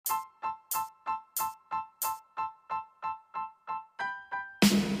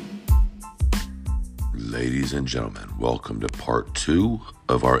Ladies and gentlemen, welcome to part 2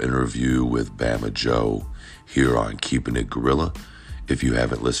 of our interview with Bama Joe here on Keeping It Gorilla. If you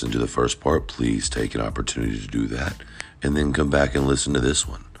haven't listened to the first part, please take an opportunity to do that and then come back and listen to this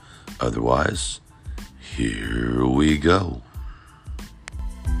one. Otherwise, here we go.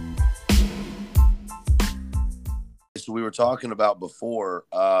 So we were talking about before,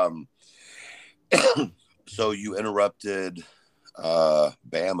 so you interrupted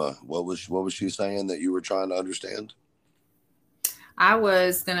Bama. What was she saying that you were trying to understand? I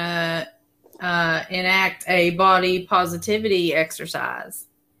was gonna enact a body positivity exercise.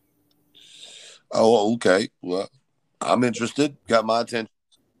 Oh, okay. Well, I'm interested. Got my attention.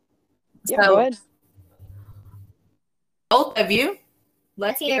 Yeah, go ahead. Both of you,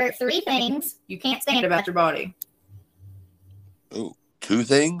 let's hear 3 things you can't stand about your body. Ooh, 2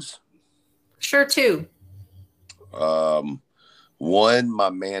 things? Sure, 2. One, my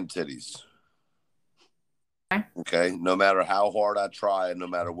man titties. Okay. No matter how hard I try and no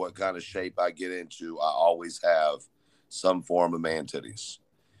matter what kind of shape I get into, I always have some form of man titties.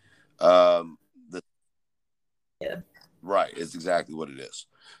 Right. It's exactly what it is.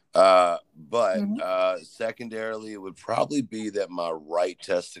 But secondarily, it would probably be that my right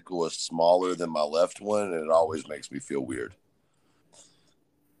testicle is smaller than my left one, and it always makes me feel weird.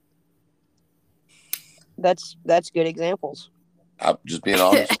 That's good examples. I'm just being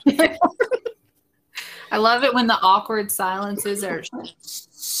honest. I love it when the awkward silences are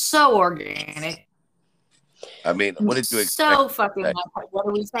so organic. I mean, what did you expect? So fucking awkward. What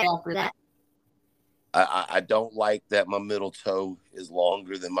do we say after that? I don't like that my middle toe is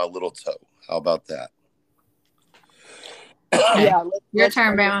longer than my little toe. How about that? Yeah, your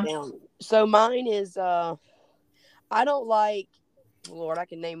turn, Bama. So mine is I don't like. Lord, I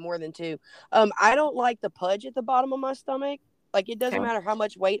can name more than 2. I don't like the pudge at the bottom of my stomach. Like, it doesn't matter how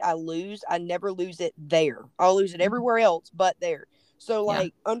much weight I lose, I never lose it there. I'll lose it everywhere else but there. So,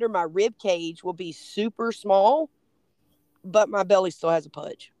 like, under my rib cage will be super small, but my belly still has a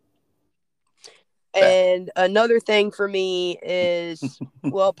pudge. And another thing for me is,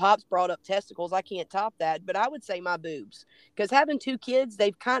 well, Pops brought up testicles. I can't top that, but I would say my boobs. Because having 2 kids,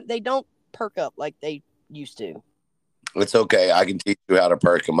 they don't perk up like they used to. It's okay. I can teach you how to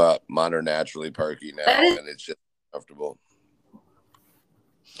perk them up. Mine are naturally perky now, and it's just comfortable.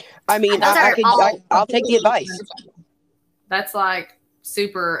 I mean, I'll take the advice. That's like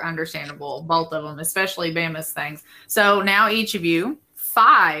super understandable, both of them, especially Bama's things. So now each of you,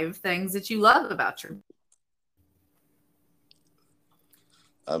 5 things that you love about your.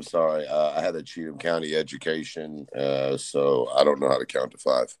 I'm sorry. I had a Cheatham County education, so I don't know how to count to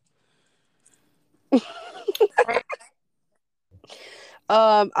 5.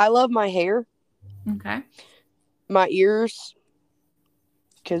 I love my hair. Okay. My ears.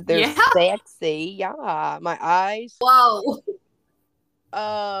 Because they're sexy. Yeah. My eyes. Whoa.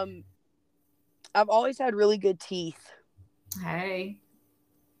 I've always had really good teeth. Hey.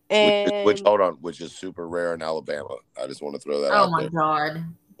 And which is super rare in Alabama. I just want to throw that out there. Oh my God.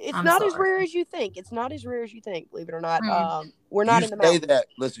 It's not as rare as you think. It's not as rare as you think, believe it or not. We're not in the mountains.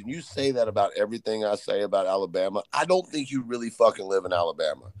 Listen, you say that about everything I say about Alabama. I don't think you really fucking live in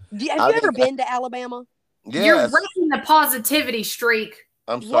Alabama. Have you ever been to Alabama? Yes. You're breaking the positivity streak.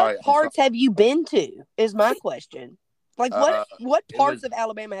 I'm sorry. What parts have you been to is my question. Like, what parts of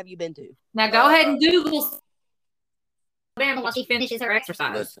Alabama have you been to? Now go ahead and Google Alabama while she finishes her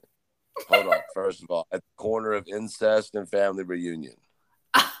exercise. Listen, hold on. First of all, at the corner of Incest and Family Reunion.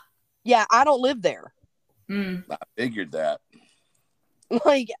 Yeah, I don't live there. I figured that.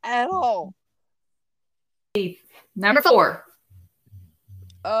 Like, at all. Number 4.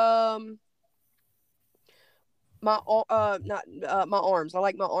 My arms. I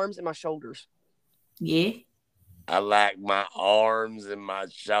like my arms and my shoulders. Yeah. I like my arms and my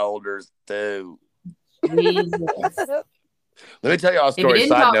shoulders too. Jesus. Let me tell you all a story.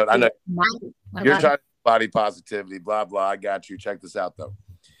 Side note, I know you're trying to body positivity, blah, blah. I got you. Check this out, though.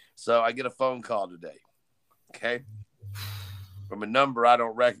 So I get a phone call today, okay, from a number I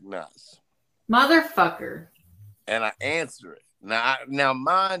don't recognize. Motherfucker. And I answer it. Now,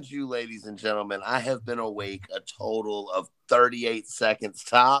 mind you, ladies and gentlemen, I have been awake a total of 38 seconds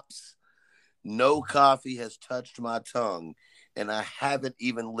tops. No coffee has touched my tongue, and I haven't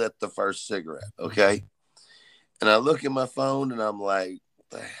even lit the first cigarette, okay? And I look at my phone, and I'm like,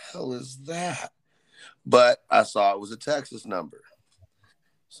 the hell is that? But I saw it was a Texas number.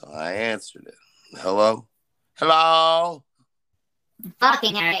 So I answered it. Hello? Hello?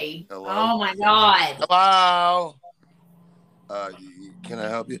 Fucking A. Hello? Oh, my God. Hello? Can I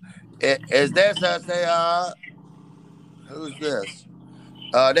help you? Is this who's this?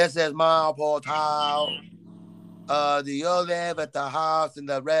 This is my portal. Do you live at the house in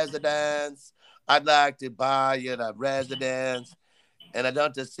the residence? I'd like to buy you the residence, and I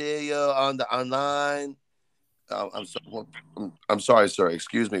don't to see you on the online. I'm sorry, sir.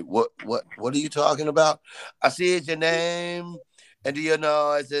 Excuse me. What are you talking about? I see it's your name, and do you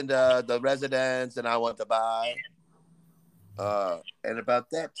know it's in the residence, and I want to buy. And about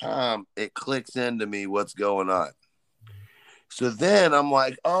that time, it clicks into me what's going on. So then I'm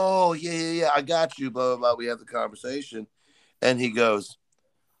like, oh yeah, I got you. Blah blah blah. We have the conversation, and he goes,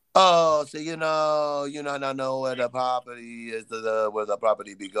 oh, so you not know where the property is, where the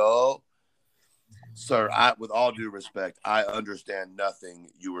property be go. Sir, with all due respect, I understand nothing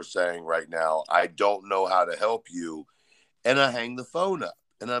you were saying right now. I don't know how to help you. And I hang the phone up.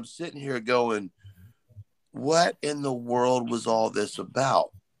 And I'm sitting here going, what in the world was all this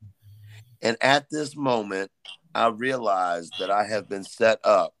about? And at this moment, I realized that I have been set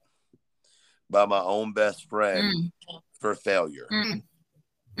up by my own best friend for failure.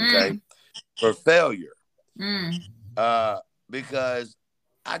 Okay? For failure. Because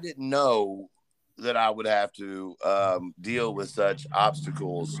I didn't know that I would have to deal with such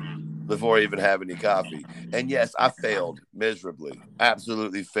obstacles before I even have any coffee. And yes, I failed miserably.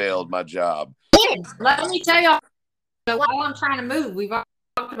 Absolutely failed my job. Let me tell y'all. So while I'm trying to move, we've already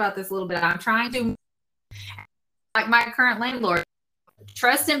talked about this a little bit. I'm trying to, like my current landlord,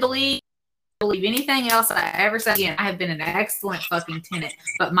 trust and believe anything else I ever say again. I have been an excellent fucking tenant,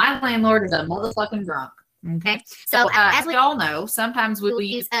 but my landlord is a motherfucking drunk. Okay, so as we all know, sometimes we will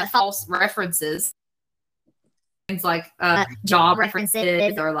use false references, things like job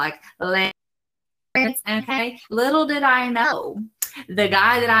references or like land. Okay, little did I know, the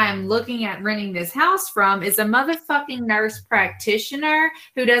guy that I am looking at renting this house from is a motherfucking nurse practitioner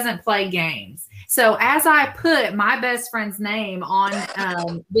who doesn't play games. So as I put my best friend's name on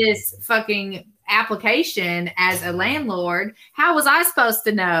this fucking application as a landlord, how was I supposed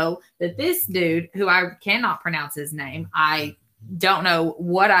to know that this dude, who I cannot pronounce his name, I don't know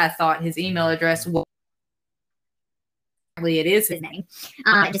what I thought his email address was. It is his name.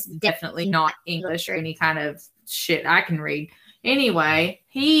 Just definitely not English or any kind of shit I can read. Anyway,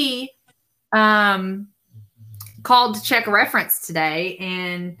 he called to check a reference today,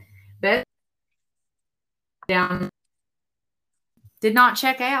 and Beth down did not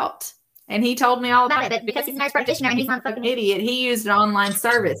check out. And he told me all about it, but because he's a nurse practitioner and he's not a fucking idiot, he used an online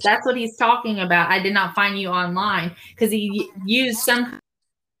service. That's what he's talking about. I did not find you online because he used some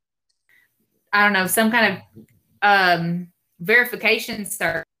kind of verification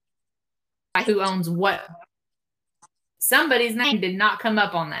service. Who owns what? Somebody's name did not come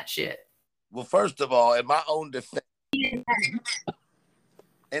up on that shit. Well, first of all, in my own defense,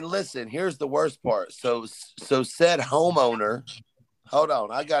 and listen, here's the worst part. So said homeowner, hold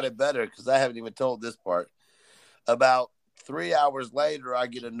on, I got it better because I haven't even told this part. About 3 hours later, I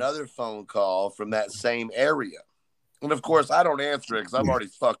get another phone call from that same area. And of course, I don't answer it because I've already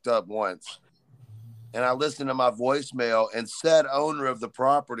fucked up once. And I listen to my voicemail, and said owner of the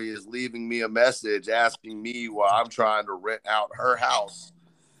property is leaving me a message asking me why I'm trying to rent out her house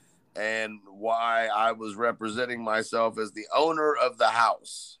and why I was representing myself as the owner of the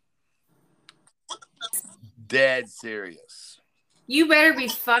house. Dead serious. You better be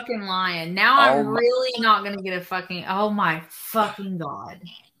fucking lying. Now I'm really not going to get a fucking, oh my fucking God.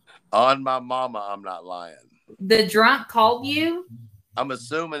 On my mama, I'm not lying. The drunk called you? I'm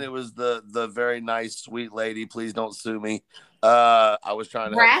assuming it was the very nice, sweet lady. Please don't sue me. I was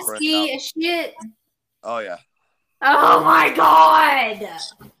trying to help a friend out. As shit. Oh yeah. Oh my God.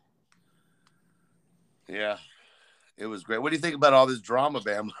 Yeah, it was great. What do you think about all this drama,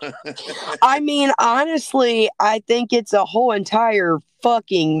 Bam? I mean, honestly, I think it's a whole entire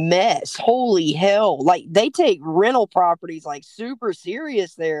fucking mess. Holy hell! Like they take rental properties like super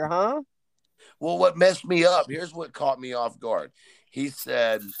serious there, huh? Well, what messed me up? Here's what caught me off guard. He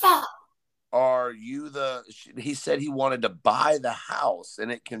said, are you he said he wanted to buy the house,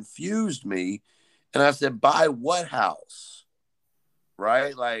 and it confused me. And I said, buy what house?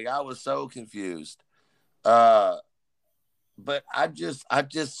 Right? Like, I was so confused. But I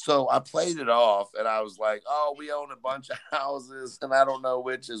played it off, and I was like, oh, we own a bunch of houses, and I don't know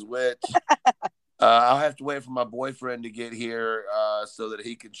which is which. I'll have to wait for my boyfriend to get here so that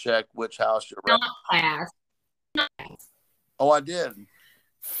he can check which house you're renting. Oh, I did.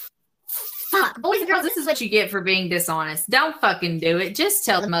 Fuck, boys and girls, this is what you get for being dishonest. Don't fucking do it. Just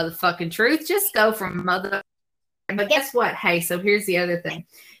tell the motherfucking truth. Just go from mother. But guess what? Hey, so here's the other thing.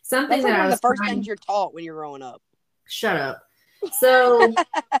 Something That's that I was the first things you're taught when you're growing up. Shut up. So,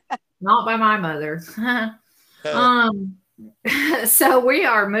 not by my mother. So we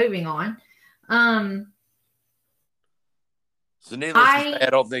are moving on. So needless to say, I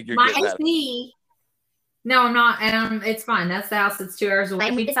don't think you're my getting that. AC. No, I'm not, and it's fine. That's the house that's 2 hours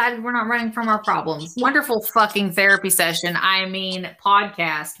away. We decided we're not running from our problems. Wonderful fucking therapy session. I mean,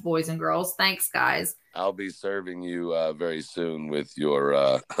 podcast, boys and girls. Thanks, guys. I'll be serving you very soon with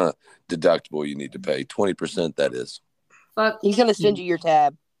your deductible you need to pay. 20%, that is. Fuck. He's gonna send you your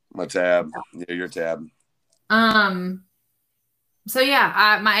tab. My tab. Yeah, your tab. So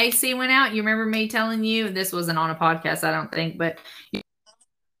yeah, my AC went out. You remember me telling you, this wasn't on a podcast, I don't think, but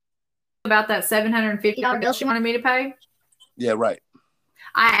about that $750 bill she wanted me to pay? Yeah, right.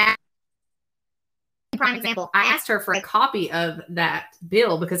 Prime example, I asked her for a copy of that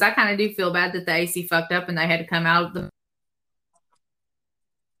bill because I kind of do feel bad that the AC fucked up and they had to come out of the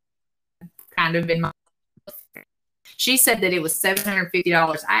kind of in my. She said that it was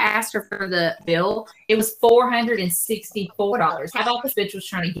 $750. I asked her for the bill. It was $464. How about this bitch was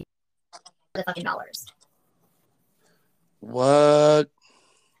trying to get the fucking dollars? What?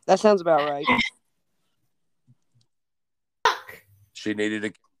 That sounds about right. She needed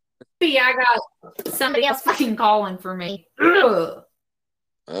a. Yeah, I got somebody else fucking calling for me. Ugh.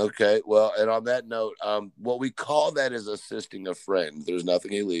 Okay, well, and on that note, what we call that is assisting a friend. There's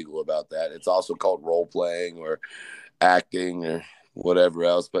nothing illegal about that. It's also called role playing or acting or whatever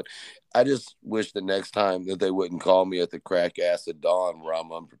else. But I just wish the next time that they wouldn't call me at the crack ass of dawn where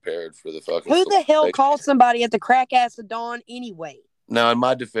I'm unprepared for the fucking. Who the hell calls somebody at the crack ass of dawn anyway? Now, in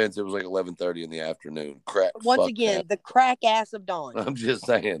my defense, it was like 11:30 in the afternoon. Crack. Once again, the crack ass of dawn. I'm just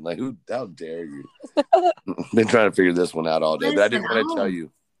saying, like, how dare you? Been trying to figure this one out all day, but I didn't want to tell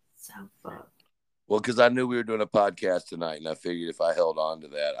you. So fucked. Well, because I knew we were doing a podcast tonight, and I figured if I held on to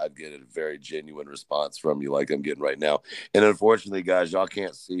that, I'd get a very genuine response from you like I'm getting right now. And unfortunately, guys, y'all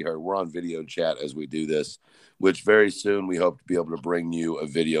can't see her. We're on video chat as we do this, which very soon we hope to be able to bring you a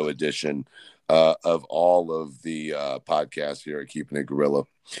video edition of all of the podcasts here at Keeping It Gorilla,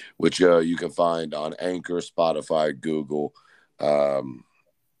 which you can find on Anchor, Spotify, Google, a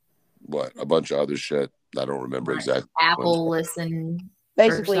bunch of other shit. I don't remember exactly. Apple, Listen.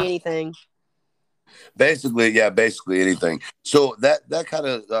 Basically anything. Basically anything. So that kind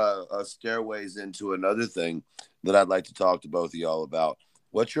of stairways into another thing that I'd like to talk to both of y'all about.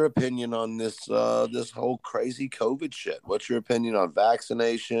 What's your opinion on this whole crazy COVID shit? What's your opinion on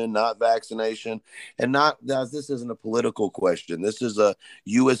vaccination, not vaccination? And this isn't a political question. This is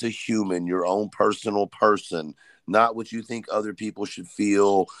you as a human, your own personal person, not what you think other people should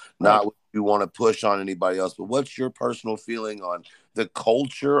feel, not what you want to push on anybody else. But what's your personal feeling on the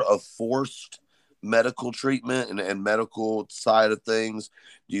culture of forced medical treatment and medical side of things?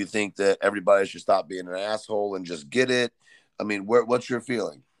 Do you think that everybody should stop being an asshole and just get it? I mean, what's your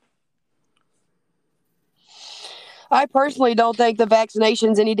feeling? I personally don't think the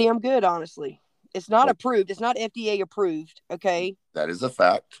vaccination's any damn good, honestly. It's not approved. It's not FDA approved, okay? That is a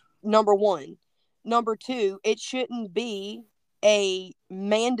fact. Number one. Number two, it shouldn't be a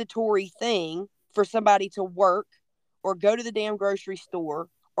mandatory thing for somebody to work or go to the damn grocery store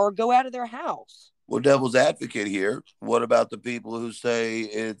or go out of their house. Well, devil's advocate here. What about the people who say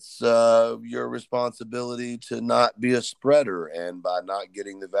it's your responsibility to not be a spreader, and by not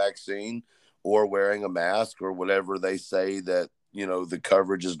getting the vaccine or wearing a mask or whatever they say that, the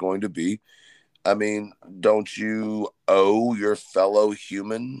coverage is going to be? I mean, don't you owe your fellow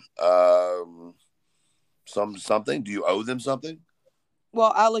human something? Do you owe them something?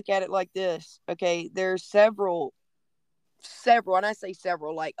 Well, I look at it like this. Okay, there's several, and I say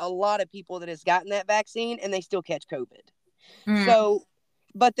several, like a lot of people that has gotten that vaccine and they still catch COVID. So,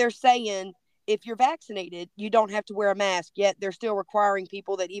 but they're saying if you're vaccinated, you don't have to wear a mask, yet they're still requiring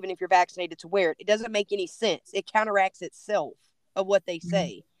people that even if you're vaccinated to wear it. It doesn't make any sense. It counteracts itself of what they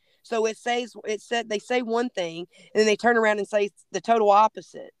say. So they say one thing and then they turn around and say the total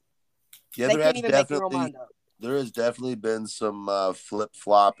opposite. Yeah, they can't even make their own mind up. There has definitely been some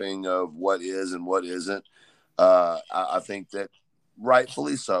flip-flopping of what is and what isn't. I think that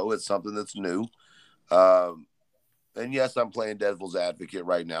rightfully so. It's something that's new. And yes, I'm playing devil's advocate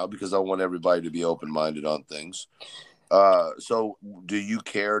right now because I want everybody to be open-minded on things. So do you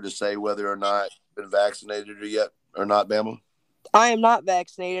care to say whether or not you've been vaccinated or not, Bama? I am not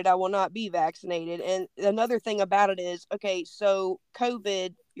vaccinated. I will not be vaccinated. And another thing about it is, okay, so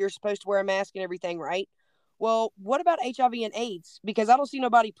COVID, you're supposed to wear a mask and everything, right? Well, what about HIV and AIDS? Because I don't see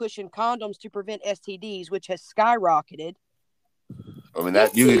nobody pushing condoms to prevent STDs, which has skyrocketed. I mean,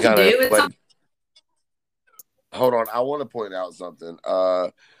 that you can kind of hold on. I want to point out something.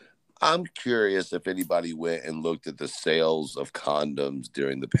 I'm curious if anybody went and looked at the sales of condoms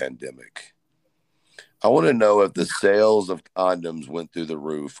during the pandemic. I want to know if the sales of condoms went through the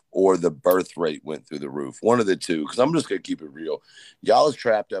roof or the birth rate went through the roof. One of the two, because I'm just going to keep it real. Y'all is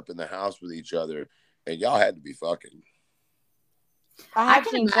trapped up in the house with each other, and y'all had to be fucking. I have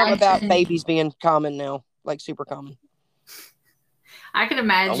seen some about babies being common now, like super common. I can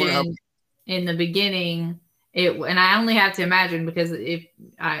imagine in the beginning, and I only have to imagine because if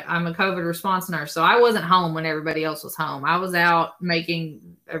I'm a COVID response nurse, so I wasn't home when everybody else was home. I was out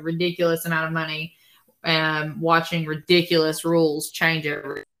making a ridiculous amount of money, watching ridiculous rules change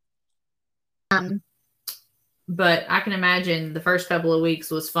every. But I can imagine the first couple of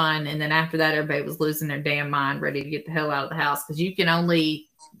weeks was fun, and then after that, everybody was losing their damn mind, ready to get the hell out of the house because you can only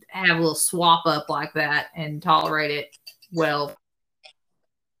have a little swap up like that and tolerate it well.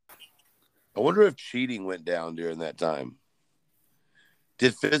 I wonder if cheating went down during that time.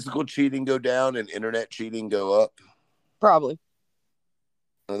 Did physical cheating go down and internet cheating go up? Probably.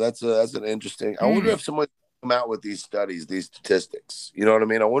 That's an interesting. I wonder if someone come out with these studies, these statistics. You know what I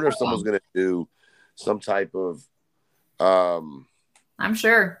mean? I wonder if someone's going to do some type of. I'm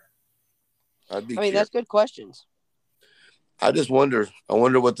sure. That's good questions. I just wonder. I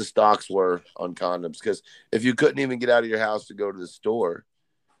wonder what the stocks were on condoms, because if you couldn't even get out of your house to go to the store,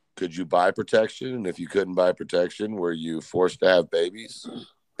 could you buy protection? And if you couldn't buy protection, were you forced to have babies?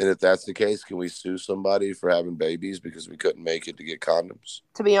 And if that's the case, can we sue somebody for having babies because we couldn't make it to get condoms?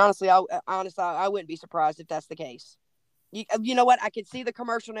 To be honest, I wouldn't be surprised if that's the case. You know what? I can see the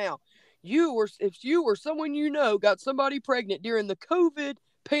commercial now. If you or someone you know got somebody pregnant during the COVID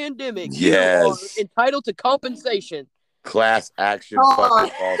pandemic, yes, you are entitled to compensation. Class action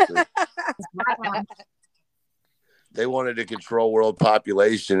fucking lawsuit. They wanted to control world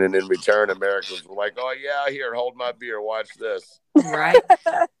population, and in return, Americans were like, "Oh yeah, here, hold my beer, watch this." Right.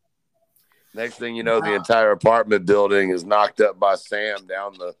 Next thing you know, the entire apartment building is knocked up by Sam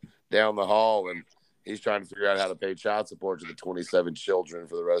down the hall, and he's trying to figure out how to pay child support to the 27 children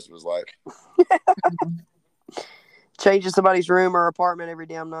for the rest of his life. Changing somebody's room or apartment every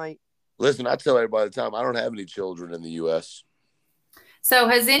damn night. Listen, I tell everybody all the time, I don't have any children in the U.S. So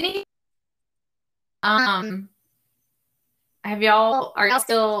has any how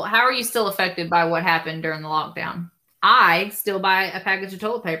are you still affected by what happened during the lockdown? I still buy a package of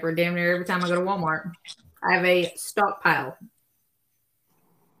toilet paper damn near every time I go to Walmart. I have a stockpile.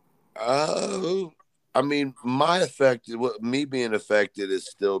 I mean, me being affected is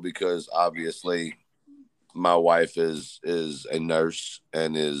still because obviously my wife is a nurse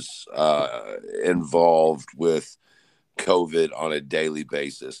and is involved with COVID on a daily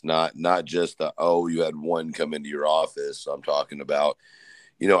basis, not just you had one come into your office. So I'm talking about,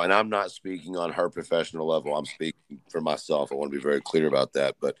 and I'm not speaking on her professional level. I'm speaking for myself. I want to be very clear about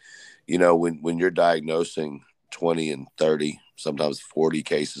that. But, when you're diagnosing 20 and 30, sometimes 40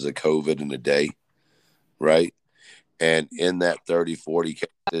 cases of COVID in a day, right? And in that 30, 40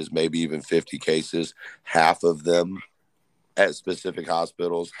 cases, maybe even 50 cases, half of them at specific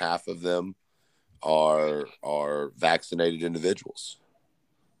hospitals, half of them are vaccinated individuals.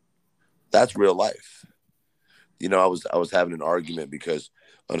 That's real life. I was having an argument because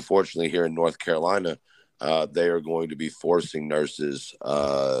unfortunately here in North Carolina, they are going to be forcing nurses.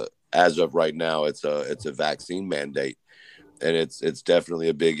 As of right now, it's a vaccine mandate, and it's definitely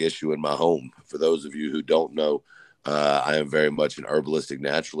a big issue in my home. For those of you who don't know, I am very much an herbalistic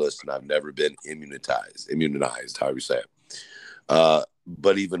naturalist, and I've never been immunized, however you say it.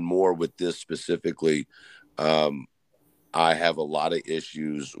 But even more with this specifically, I have a lot of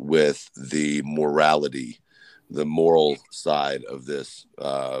issues with the the moral side of this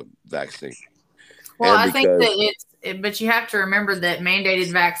vaccine. Well, I think that but you have to remember that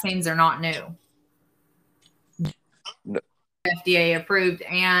mandated vaccines are not new. No. FDA approved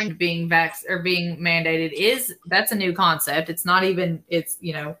and being mandated that's a new concept. It's not even, it's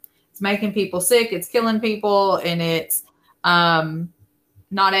making people sick, it's killing people, and it's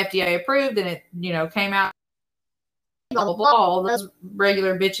not FDA approved, and it came out blah blah blah, all those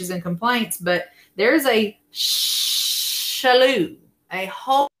regular bitches and complaints. But there's a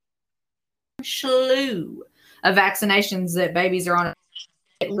whole slew of vaccinations that babies are on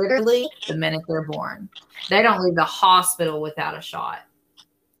literally the minute they're born. They don't leave the hospital without a shot.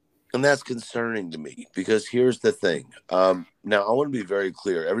 And that's concerning to me, because here's the thing. Now, I want to be very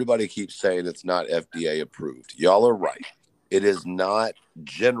clear. Everybody keeps saying it's not FDA approved. Y'all are right. It is not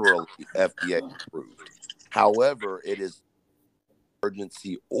generally FDA approved. However, it is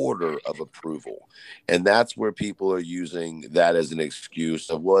emergency order of approval. And that's where people are using that as an excuse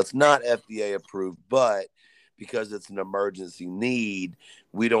of, well, it's not FDA approved, but because it's an emergency need,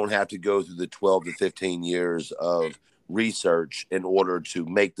 we don't have to go through the 12 to 15 years of research in order to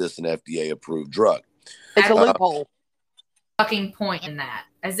make this an FDA approved drug. It's a loophole. Fucking point in that,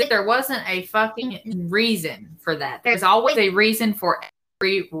 as if there wasn't a fucking reason for that. There's always a reason for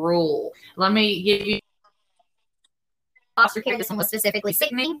every rule. Let me give you foster care. This one was specifically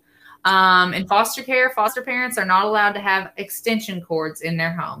sickening. In foster care, foster parents are not allowed to have extension cords in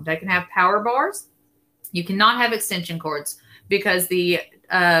their home. They can have power bars. You cannot have extension cords because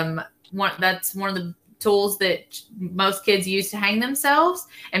that's one of the tools that most kids use to hang themselves,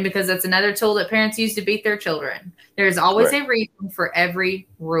 and because that's another tool that parents use to beat their children. There's always a reason for every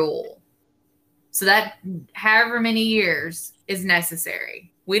rule. So that however many years is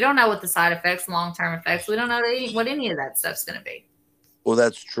necessary. We don't know what the side effects, long-term effects, we don't know what any of that stuff's going to be. Well,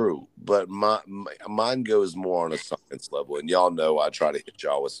 that's true, but mine goes more on a science level, and y'all know I try to hit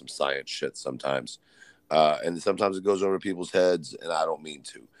y'all with some science shit sometimes, and sometimes it goes over people's heads, and I don't mean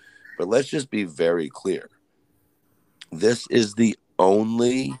to. But let's just be very clear. This is the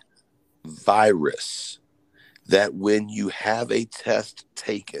only virus that when you have a test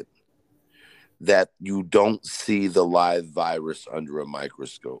taken, that you don't see the live virus under a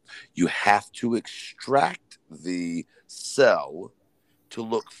microscope. You have to extract the cell to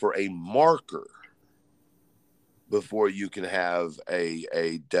look for a marker before you can have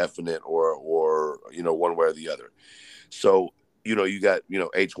a definite or one way or the other. So, you got,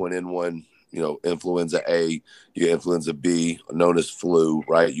 H1N1, influenza A, you got influenza B, known as flu,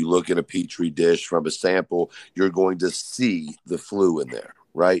 right? You look at a Petri dish from a sample, you're going to see the flu in there,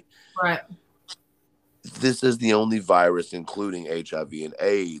 right? Right. This is the only virus, including HIV and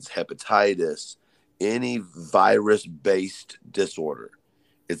AIDS, hepatitis, any virus-based disorder.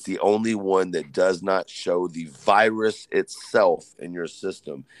 It's the only one that does not show the virus itself in your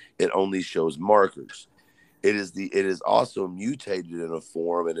system. It only shows markers. It is also mutated in a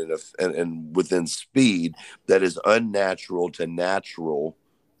form and within speed that is unnatural to natural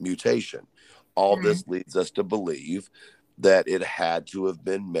mutation. All this leads us to believe that it had to have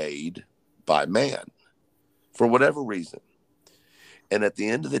been made by man for whatever reason. And at the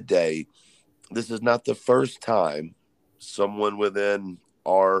end of the day, this is not the first time someone within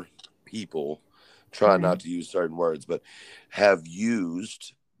our people, try not to use certain words, but have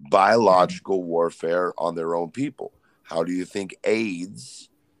used biological warfare on their own people. How do you think AIDS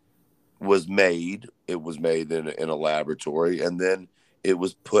was made? It was made in a laboratory, and then it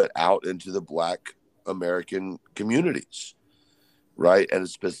was put out into the Black American communities, right? And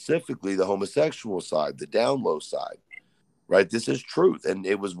specifically the homosexual side, the down low side, right? This is truth. And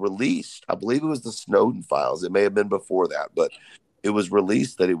it was released. I believe it was the Snowden files. It may have been before that, but it was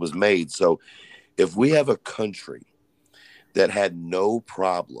released that it was made. So if we have a country that had no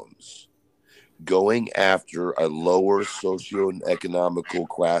problems going after a lower socioeconomical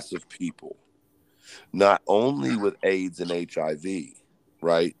class of people, not only with AIDS and HIV,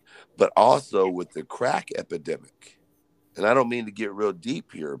 right, but also with the crack epidemic. And I don't mean to get real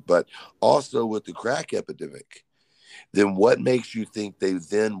deep here, but also with the crack epidemic, then what makes you think they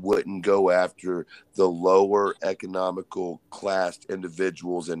then wouldn't go after the lower economical class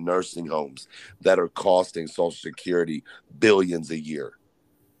individuals in nursing homes that are costing Social Security billions a year?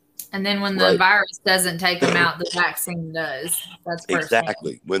 And then when the virus doesn't take them out, the vaccine does. That's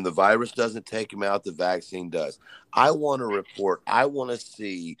exactly. When the virus doesn't take them out, the vaccine does. I want to report. I want to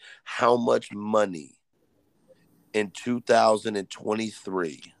see how much money in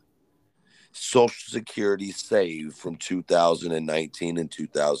 2023 Social Security saved from 2019 and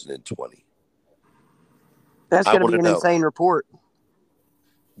 2020. That's going to be an insane report.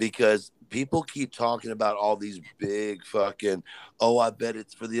 Because people keep talking about all these big fucking, I bet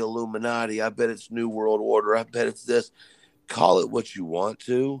it's for the Illuminati. I bet it's New World Order. I bet it's this. Call it what you want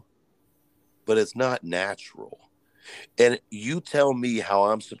to, but it's not natural. And you tell me how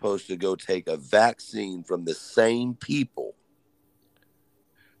I'm supposed to go take a vaccine from the same people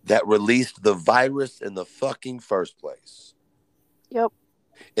that released the virus in the fucking first place. Yep.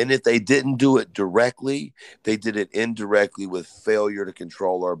 And if they didn't do it directly, they did it indirectly with failure to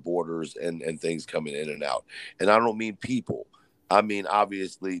control our borders and things coming in and out. And I don't mean people. I mean,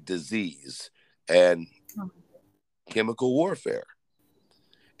 obviously, disease and chemical warfare.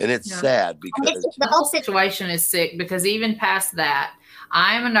 And it's sad because the whole situation is sick, because even past that,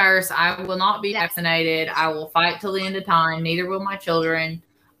 I am a nurse. I will not be vaccinated. I will fight till the end of time. Neither will my children.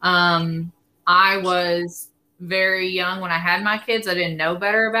 I was very young when I had my kids. I didn't know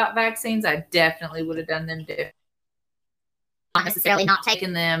better about vaccines. I definitely would have done them different. Not necessarily not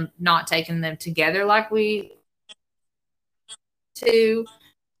taking them together like we to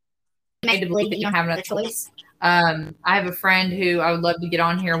made to believe that you don't have another choice. I have a friend who I would love to get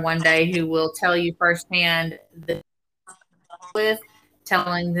on here one day who will tell you firsthand that with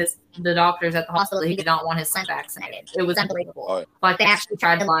telling the doctors at the hospital that he did not want his son vaccinated. It was unbelievable. Like they actually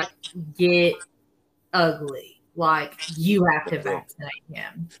tried to like get ugly. Like you have to vaccinate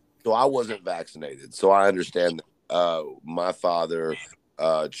him. So I wasn't vaccinated, so I understand that my father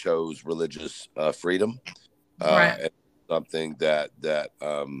chose religious freedom, and something that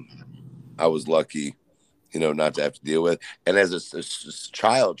I was lucky, not to have to deal with. And as a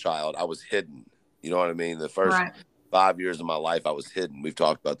child, I was hidden. You know what I mean? The first 5 years of my life, I was hidden. We've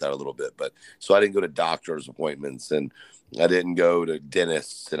talked about that a little bit, but so I didn't go to doctor's appointments, and I didn't go to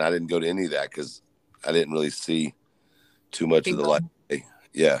dentists, and I didn't go to any of that because I didn't really see too much of the light.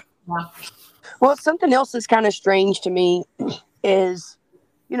 Yeah. Well, something else that's kind of strange to me is,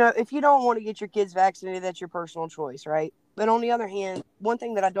 if you don't want to get your kids vaccinated, that's your personal choice, right? But on the other hand, one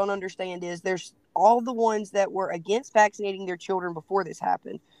thing that I don't understand is there's all the ones that were against vaccinating their children before this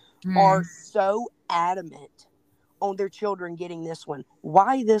happened are so adamant on their children getting this one.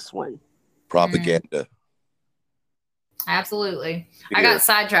 Why this one? Propaganda. Absolutely. Yeah. I got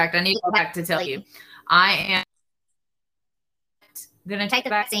sidetracked. I need to go back to tell you. I am going to take the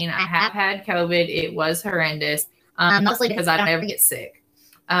vaccine. I have had COVID. It was horrendous, mostly because I don't ever get sick.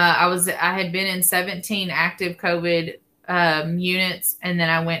 I had been in 17 active COVID units, and then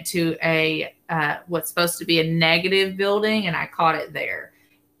I went to a what's supposed to be a negative building, and I caught it there.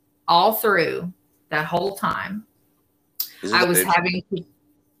 All through that whole time, I was having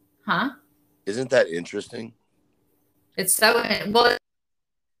to, Isn't that interesting? It's so well.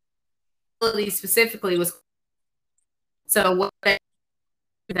 Specifically was so what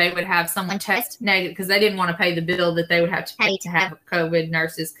they would have someone test negative because they didn't want to pay the bill that they would have to pay to have COVID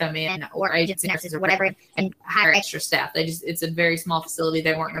nurses come in or agency nurses or whatever and hire extra staff. It's a very small facility.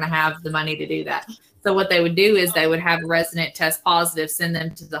 They weren't going to have the money to do that. So what they would do is they would have a resident test positive, send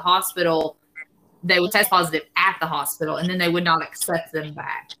them to the hospital. They would test positive at the hospital, and then they would not accept them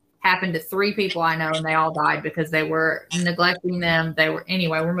back. Happened to 3 people I know, and they all died because they were neglecting them.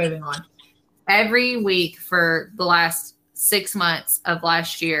 Anyway, we're moving on. Every week for the last 6 months of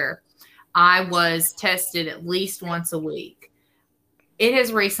last year, I was tested at least once a week. It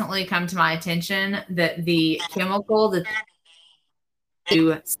has recently come to my attention that the chemical that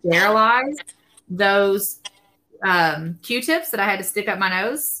to sterilize those Q-tips that I had to stick up my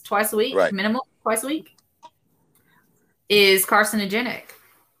nose twice a week, minimal twice a week, is carcinogenic.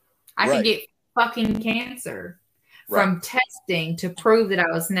 I could get fucking cancer from testing to prove that I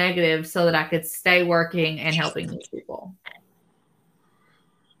was negative so that I could stay working and helping these people.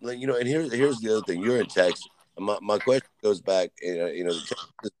 And here's the other thing. You're in Texas. My question goes back, Texas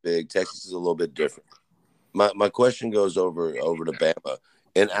is big. Texas is a little bit different. My question goes over to Bama.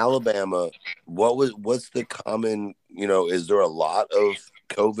 In Alabama, what's the common, is there a lot of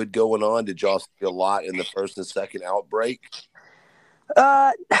COVID going on? Did y'all see a lot in the first and second outbreak?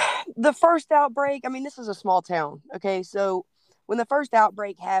 The first outbreak, this is a small town. Okay. So when the first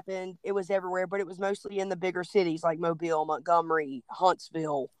outbreak happened, it was everywhere, but it was mostly in the bigger cities like Mobile, Montgomery,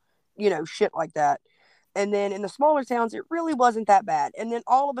 Huntsville, shit like that. And then in the smaller towns, it really wasn't that bad. And then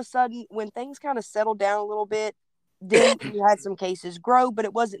all of a sudden, when things kind of settled down a little bit, then you had some cases grow, but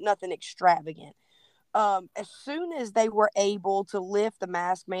it wasn't nothing extravagant. As soon as they were able to lift the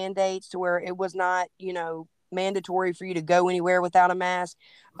mask mandates to where it was not, mandatory for you to go anywhere without a mask,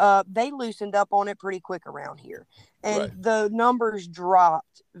 they loosened up on it pretty quick around here. And the numbers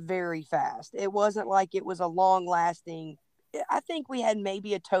dropped very fast. It wasn't like it was a long lasting. I think we had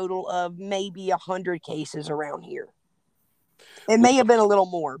maybe a total of maybe 100 cases around here. It may have been a little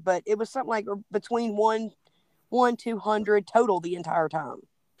more, but it was something like between 200 total the entire time.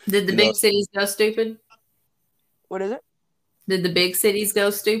 Did the big cities go stupid? What is it? Did the big cities go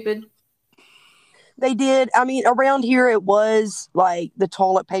stupid? They did. Around here, it was like the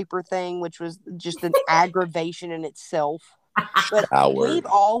toilet paper thing, which was just an aggravation in itself. But we've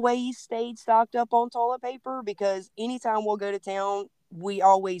always stayed stocked up on toilet paper because anytime we'll go to town, we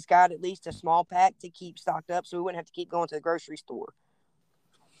always got at least a small pack to keep stocked up so we wouldn't have to keep going to the grocery store.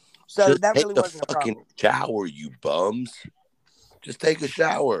 So just that really wasn't a problem. Shower, you bums. Just take a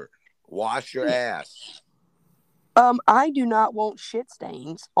shower. Wash your ass. I do not want shit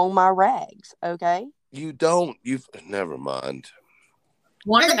stains on my rags, okay? You don't. Never mind.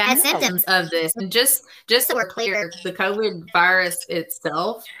 One of the bad symptoms of this, and just so we're clear, the COVID virus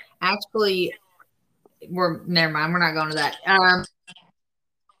itself actually, never mind, we're not going to that.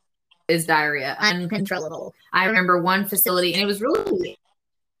 Is diarrhea, uncontrollable. I remember one facility, and it was really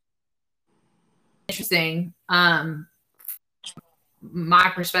interesting. My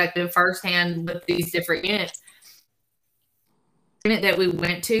perspective firsthand with these different units. Unit that we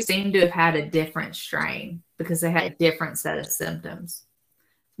went to seemed to have had a different strain because they had a different set of symptoms.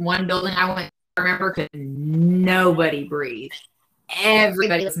 one building I went, I remember, could nobody breathe.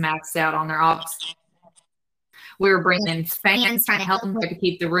 Everybody was maxed out on their oxygen. We were bringing fans, trying to help them to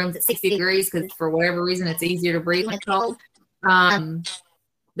keep the rooms at 60 degrees because for whatever reason, it's easier to breathe when it's cold.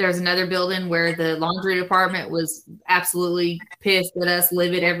 There's another building where the laundry department was absolutely pissed at us,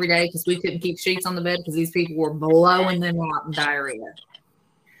 livid every day because we couldn't keep sheets on the bed because these people were blowing them out in diarrhea.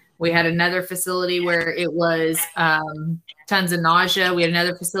 We had another facility where it was tons of nausea. We had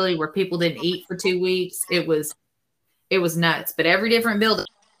another facility where people didn't eat for 2 weeks. It was nuts. But every different building.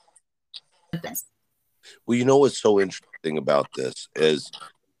 Well, you know what's so interesting about this is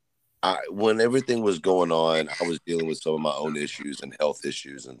when everything was going on, I was dealing with some of my own issues and health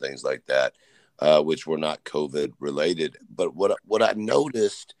issues and things like that, which were not COVID related. But what I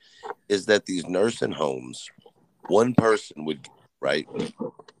noticed is that these nursing homes, one person would, right?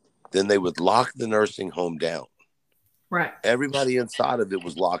 Then they would lock the nursing home down. Right. Everybody inside of it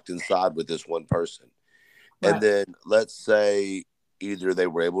was locked inside with this one person. Right. And then let's say either they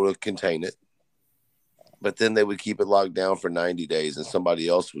were able to contain it, but then they would keep it locked down for 90 days and somebody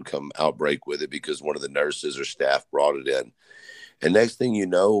else would come outbreak with it because one of the nurses or staff brought it in. And next thing you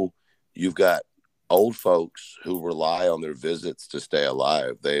know, you've got old folks who rely on their visits to stay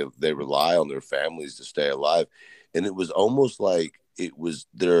alive. They rely on their families to stay alive. And it was almost like it was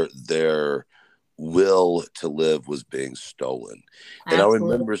their will to live was being stolen. And Absolutely.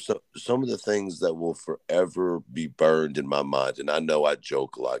 I remember some of the things that will forever be burned in my mind. And I know I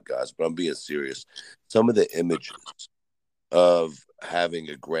joke a lot, guys, but I'm being serious. Some of the images of having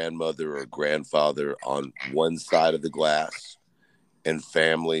a grandmother or grandfather on one side of the glass and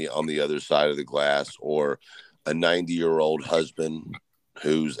family on the other side of the glass, or a 90-year-old husband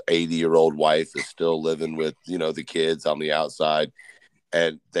whose 80-year-old wife is still living with, the kids on the outside,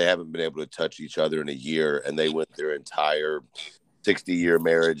 and they haven't been able to touch each other in a year, and they went their entire 60-year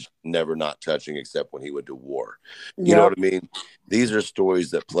marriage never not touching except when he went to war. You know what I mean? These are stories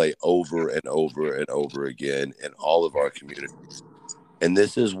that play over and over and over again in all of our communities. And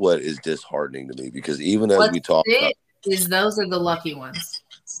this is what is disheartening to me, because even as we talk about, those are the lucky ones.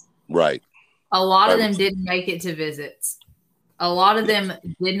 Right. A lot of them didn't make it to visits. A lot of them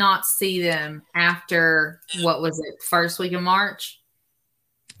did not see them after, what was it, first week of March?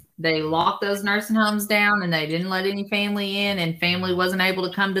 They locked those nursing homes down and they didn't let any family in, and family wasn't able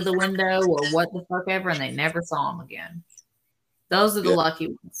to come to the window or what the fuck ever, and they never saw them again. Those are the lucky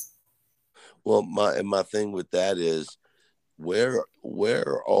ones. Well, my thing with that is, where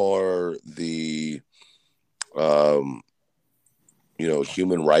are the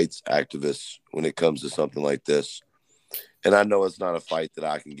human rights activists when it comes to something like this? And I know it's not a fight that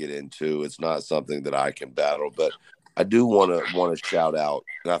I can get into. It's not something that I can battle, but I do want to shout out.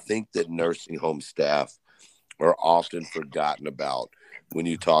 And I think that nursing home staff are often forgotten about when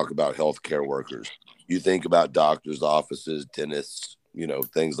you talk about healthcare workers. You think about doctors' offices, dentists,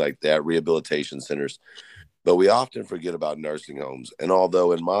 things like that, rehabilitation centers. But we often forget about nursing homes. And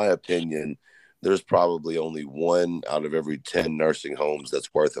although, in my opinion, there's probably only 1 out of every 10 nursing homes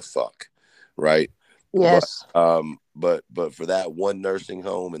that's worth a fuck, right? Yes. But for that one nursing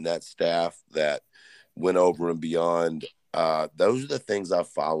home and that staff that went over and beyond, those are the things I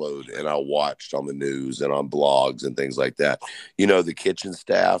followed and I watched on the news and on blogs and things like that. The kitchen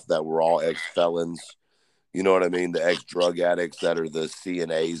staff that were all ex-felons, you know what I mean? The ex-drug addicts that are the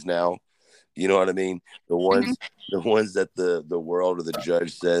CNAs now. You know what I mean? The ones that the world or the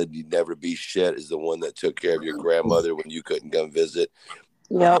judge said you'd never be shit is the one that took care of your grandmother when you couldn't come visit.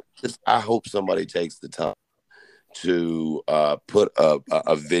 Yep. I hope somebody takes the time to put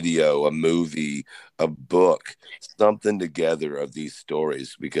a video, a movie, a book, something together of these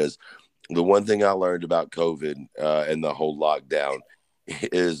stories. Because the one thing I learned about COVID and the whole lockdown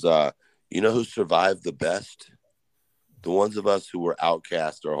is, who survived the best? The ones of us who were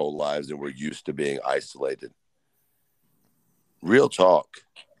outcast our whole lives and were used to being isolated. Real talk.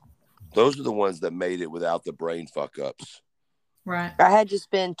 Those are the ones that made it without the brain fuck ups. Right. I had to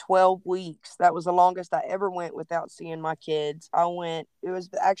spend 12 weeks. That was the longest I ever went without seeing my kids. It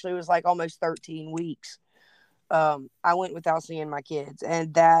was like almost 13 weeks. I went without seeing my kids,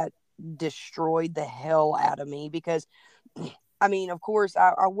 and that destroyed the hell out of me because, of course,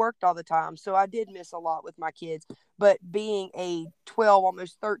 I worked all the time, so I did miss a lot with my kids. But being a 12,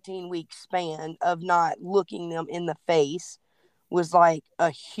 almost 13-week span of not looking them in the face was like a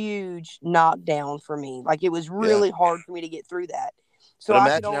huge knockdown for me. Like, it was really hard for me to get through that. So I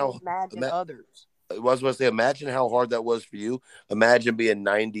could only imagine others. I was going to say, imagine how hard that was for you. Imagine being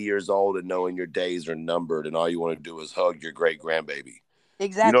 90 years old and knowing your days are numbered and all you want to do is hug your great grandbaby. You know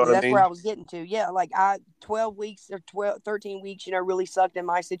Exactly. what I That's where mean? I was getting to. Yeah, like 12 weeks or 12, 13 weeks, really sucked in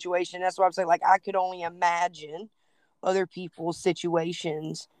my situation. That's why I'm saying, like, I could only imagine other people's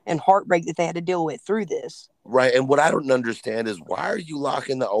situations and heartbreak that they had to deal with through this. Right. And what I don't understand is, why are you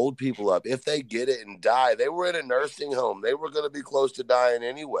locking the old people up? If they get it and die, they were in a nursing home. They were going to be close to dying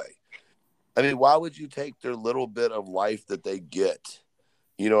anyway. I mean, why would you take their little bit of life that they get,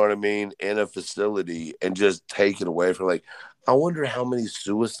 you know what I mean, in a facility and just take it away from, like, I wonder how many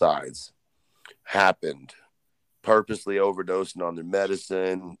suicides happened purposely overdosing on their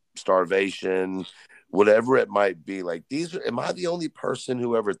medicine, starvation, whatever it might be. Like, am I the only person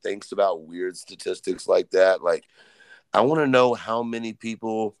who ever thinks about weird statistics like that? Like, I want to know how many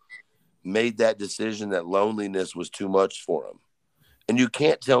people made that decision that loneliness was too much for them. And you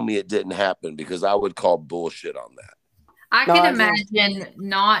can't tell me it didn't happen, because I would call bullshit on that. I No, could I agree. imagine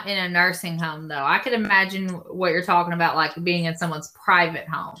not in a nursing home, though. I could imagine what you're talking about, like being in someone's private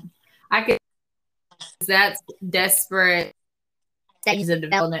home. I could, that's desperate stages of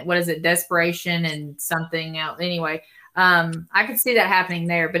development. What is it? Desperation and something else. Anyway, I could see that happening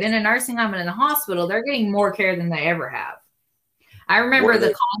there. But in a nursing home and in a hospital, they're getting more care than they ever have. I remember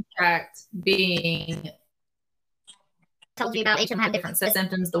the contract being told you about, each of them had different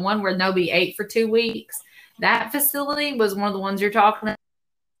symptoms. The one where nobody ate for 2 weeks, that facility was one of the ones you're talking about.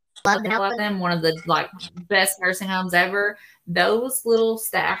 Loved to help them. One of the best nursing homes ever. Those little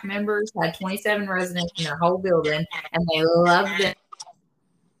staff members had 27 residents in their whole building, and they loved them.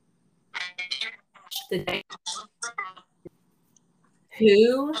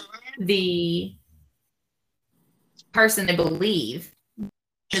 Who the person they believe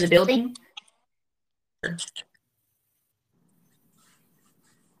in the building.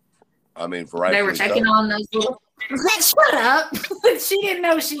 I mean, for they were checking on those little. Shut up! She didn't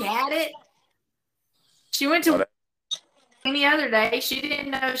know she had it. She went to any other day. She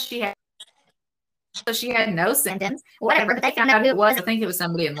didn't know she had. So she had no symptoms, whatever. But they found out who it was. I think it was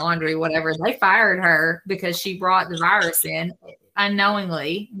somebody in laundry, whatever. They fired her because she brought the virus in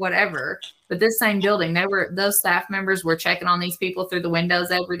unknowingly, whatever. But this same building, those staff members were checking on these people through the windows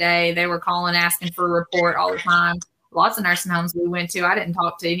every day. They were calling, asking for a report all the time. Lots of nursing homes we went to, I didn't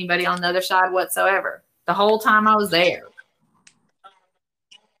talk to anybody on the other side whatsoever. The whole time I was there.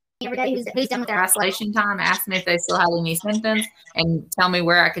 Everybody who's done with their isolation time asked me if they still had any symptoms and tell me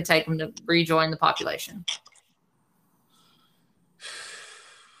where I could take them to rejoin the population.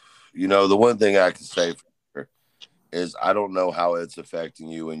 You know, the one thing I can say for is I don't know how it's affecting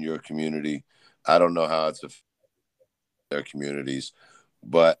you in your community. I don't know how it's affecting their communities,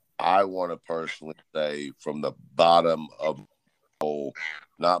 but I want to personally say, from the bottom of my soul,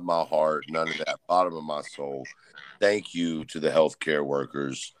 not my heart, none of that, bottom of my soul, thank you to the healthcare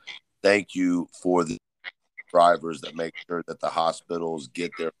workers. Thank you for the drivers that make sure that the hospitals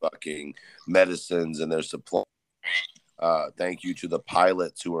get their fucking medicines and their supplies. Thank you to the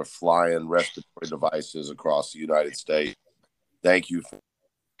pilots who are flying respiratory devices across the United States. Thank you for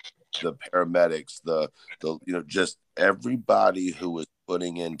the paramedics, the just everybody who is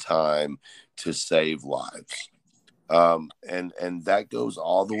putting in time to save lives. And that goes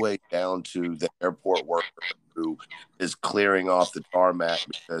all the way down to the airport worker who is clearing off the tarmac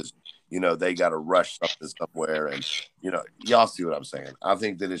because, they got to rush something somewhere. And, y'all see what I'm saying. I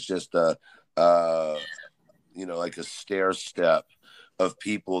think that it's just like a stair step of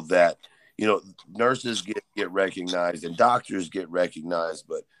people that, nurses get recognized and doctors get recognized.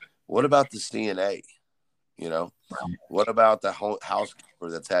 But what about the CNA? What about the housekeeper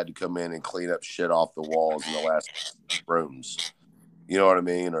that's had to come in and clean up shit off the walls in the last rooms? You know what I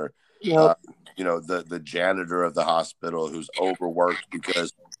mean? Or, the janitor of the hospital who's overworked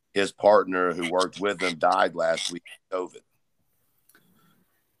because his partner who worked with him died last week with COVID.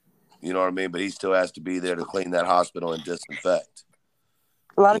 You know what I mean? But he still has to be there to clean that hospital and disinfect.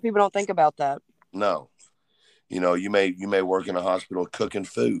 A lot of people don't think about that. No. You may work in a hospital cooking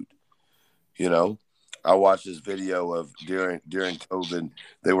food. I watched this video of during COVID,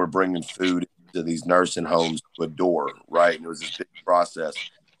 they were bringing food to these nursing homes to a door, right? And it was this big process.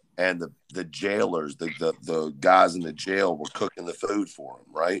 And the jailers, the guys in the jail were cooking the food for them,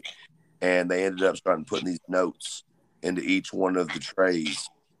 right? And they ended up starting putting these notes into each one of the trays,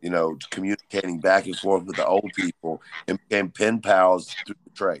 communicating back and forth with the old people and became pen pals through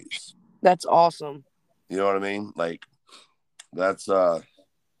the trays. That's awesome. You know what I mean? Like, that's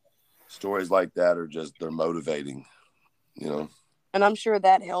stories like that are just, they're motivating, And I'm sure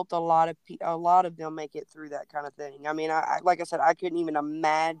that helped a lot of them make it through that kind of thing. I mean, I like I said, I couldn't even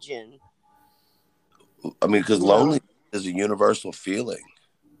imagine. I mean, because loneliness is a universal feeling.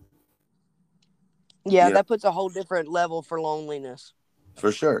 Yeah, that puts a whole different level for loneliness.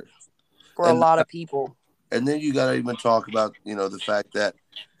 For sure. for a lot of people. And then you got to even talk about, the fact that,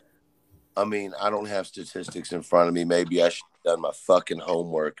 I mean, I don't have statistics in front of me. Maybe I should have done my fucking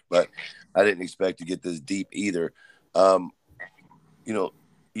homework, but I didn't expect to get this deep either.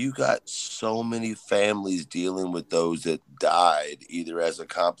 You got so many families dealing with those that died either as a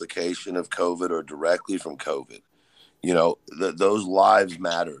complication of COVID or directly from COVID. Those lives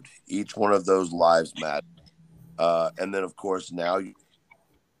mattered. Each one of those lives mattered. And then, of course, now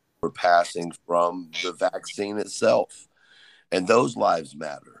we're passing from the vaccine itself, and those lives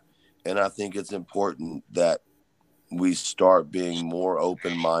matter. And I think it's important that we start being more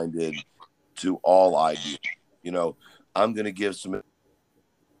open-minded to all ideas. I'm going to give some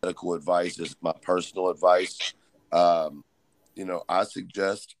medical advice. This is my personal advice. I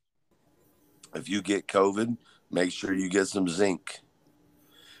suggest if you get COVID, make sure you get some zinc.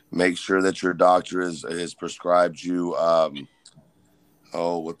 Make sure that your doctor has prescribed you.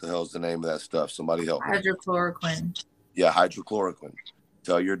 What the hell's the name of that stuff? Somebody help me. Hydrochloroquine. Yeah, hydrochloroquine.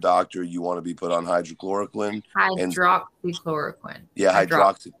 Tell your doctor you want to be put on hydrochloroquine. Hydroxychloroquine. Yeah,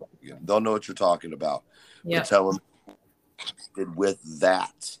 hydroxychloroquine. They'll know what you're talking about. Yeah. Tell them with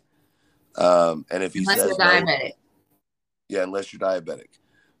that. And if he unless says you're diabetic. Yeah, unless you're diabetic.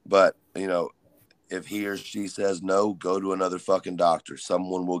 But, if he or she says no, go to another fucking doctor.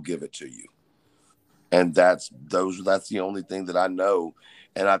 Someone will give it to you. And that's the only thing that I know.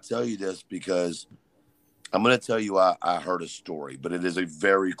 And I tell you this because I'm going to tell you I heard a story, but it is a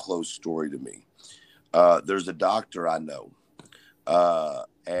very close story to me. There's a doctor I know,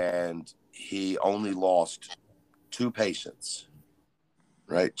 and he only lost 2 patients,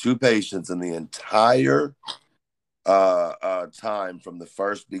 right? 2 patients in the entire time from the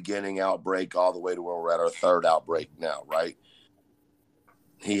first beginning outbreak all the way to where we're at our 3rd outbreak now, right?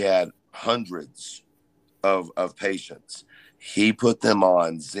 He had hundreds of patients. He put them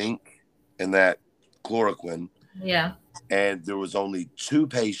on zinc and that chloroquine. Yeah. And there was only 2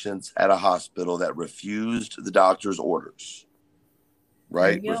 patients at a hospital that refused the doctor's orders,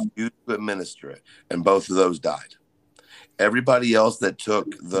 right? Refused to administer it. And both of those died. Everybody else that took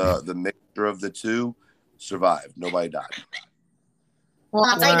the mixture of the 2 survived. Nobody died. Well,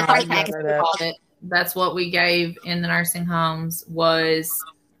 I'll tell you the first package that's what we gave in the nursing homes was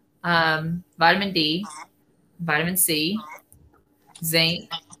vitamin D, vitamin C,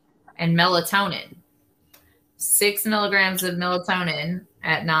 zinc, and melatonin. 6 milligrams of melatonin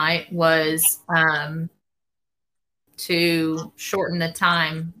at night was to shorten the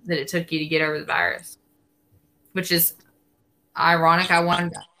time that it took you to get over the virus, which is ironic.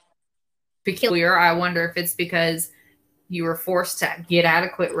 Peculiar. I wonder if it's because you were forced to get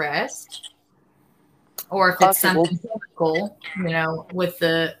adequate rest, or if it's something typical, with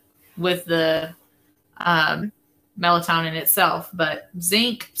the melatonin itself. But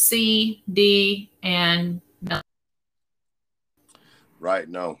zinc, C, D, and right.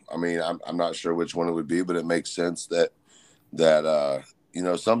 No, I mean, I'm not sure which one it would be, but it makes sense that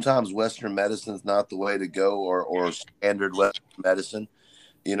sometimes Western medicine's not the way to go, or standard Western medicine.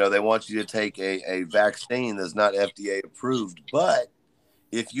 They want you to take a vaccine that's not FDA approved, but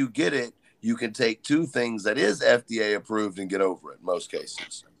if you get it, you can take 2 things that is FDA approved and get over it in most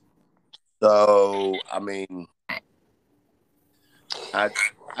cases. So, I mean, I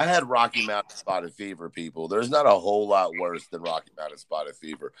had Rocky Mountain spotted fever, people. There's not a whole lot worse than Rocky Mountain spotted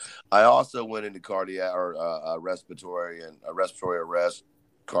fever. I also went into cardiac or respiratory arrest,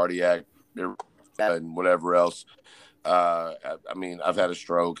 cardiac, and whatever else. I've had a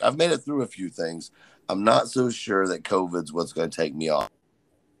stroke. I've made it through a few things. I'm not so sure that COVID's what's going to take me off.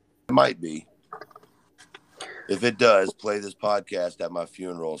 It might be. If it does, play this podcast at my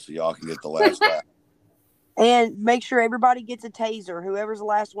funeral so y'all can get the last laugh. And make sure everybody gets a taser. Whoever's the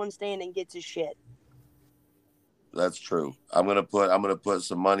last one standing gets his shit. That's true. I'm gonna put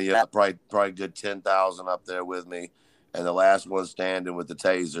some money up, probably good 10,000 up there with me. And the last one standing with the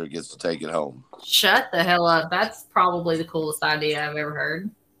taser gets to take it home. Shut the hell up. That's probably the coolest idea I've ever heard.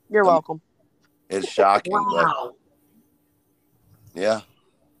 You're welcome. It's shocking. Wow. Yeah.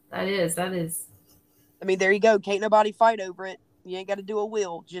 That is. I mean, there you go. Can't nobody fight over it. You ain't got to do a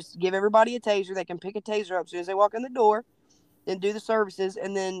will. Just give everybody a taser. They can pick a taser up as soon as they walk in the door, then do the services,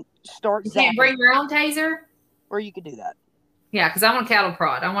 and then start. You can't bring your own taser? Or you could do that. Yeah, because I want cattle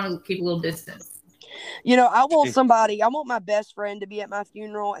prod. I want to keep a little distance. I want my best friend to be at my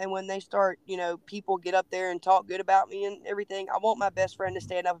funeral, and when they start, people get up there and talk good about me and everything, I want my best friend to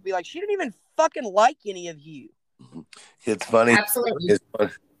stand up and be like, she didn't even fucking like any of you. It's funny. Absolutely.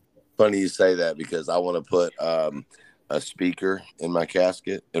 It's funny you say that because I want to put a speaker in my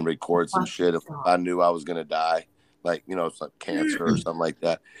casket and record some shit if I knew I was going to die. like, you know, it's like cancer or something like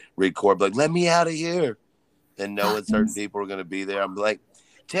that, record, like, let me out of here. And knowing certain people are going to be there, I'm like,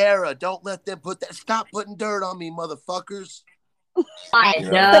 Tara, don't let them stop putting dirt on me, motherfuckers.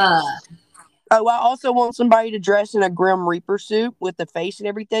 Duh. Oh, I also want somebody to dress in a Grim Reaper suit with the face and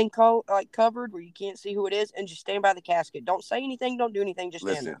everything covered where you can't see who it is, and just stand by the casket. Don't say anything. Don't do anything. Just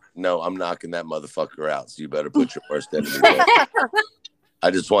stand Listen, there. no, I'm knocking that motherfucker out, so you better put your worst enemy there.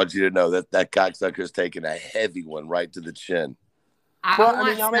 I just want you to know that cocksucker is taking a heavy one right to the chin. I want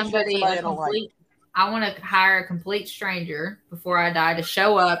to hire a complete stranger before I die to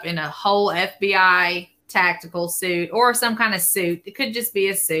show up in a whole FBI tactical suit or some kind of suit. It could just be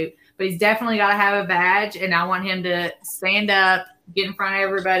a suit, but he's definitely got to have a badge. And I want him to stand up, get in front of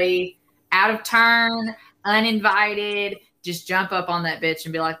everybody, out of turn, uninvited, just jump up on that bitch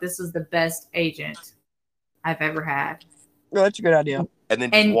and be like, this is the best agent I've ever had. Oh, that's a good idea. And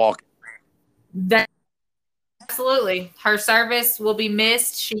then just walk. Absolutely. Her service will be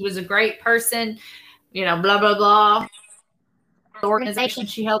missed. She was a great person, you know, blah, blah, blah. The organization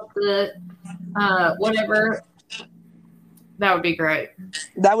she helped whatever. That would be great.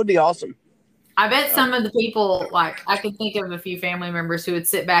 That would be awesome. I bet some of the people, like, I can think of a few family members who would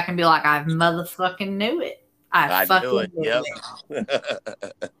sit back and be like, I motherfucking knew it. I fucking knew it. Yep.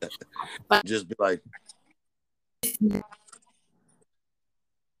 But just be like,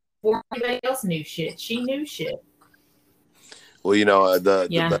 before anybody else knew shit, she knew shit. Well, you know, the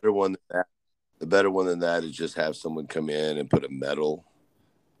better one than that is just have someone come in and put a medal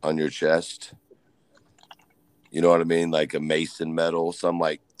on your chest. You know what I mean? Like a Mason medal, some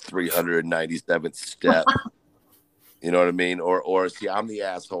like 397th step. You know what I mean? Or see, I'm the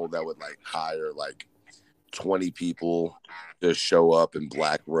asshole that would like hire like 20 people to show up in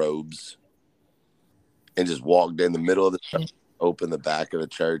black robes and just walk in the middle of the church, open the back of the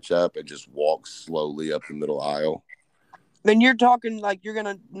church up, and just walk slowly up the middle aisle. Then you're talking like you're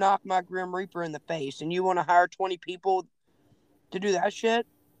gonna knock my Grim Reaper in the face, and you want to hire 20 people to do that shit?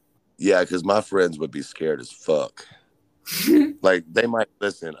 Yeah, because my friends would be scared as fuck. Like they might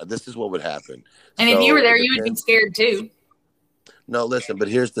listen. This is what would happen. And if you were there, you would be scared too. No, listen. But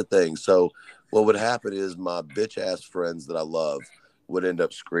here's the thing. So what would happen is my bitch ass friends that I love would end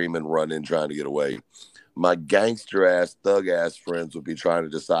up screaming, running, trying to get away. My gangster ass, thug ass friends would be trying to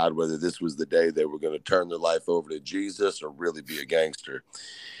decide whether this was the day they were going to turn their life over to Jesus or really be a gangster.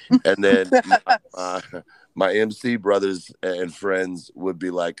 And then my MC brothers and friends would be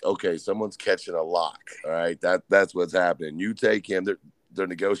like, okay, someone's catching a lock. All right. That's what's happening. You take him. They're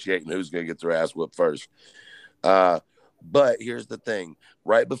negotiating who's going to get their ass whipped first. But here's the thing.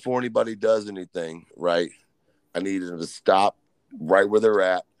 Right before anybody does anything, right, I need them to stop right where they're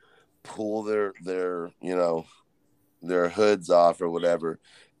at, pull their you know, their hoods off or whatever,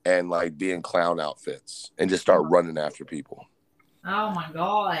 and like be in clown outfits and just start running after people. Oh my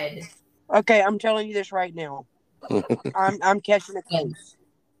God. Okay, I'm telling you this right now. I'm catching a case.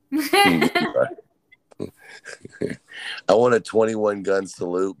 I want a 21 gun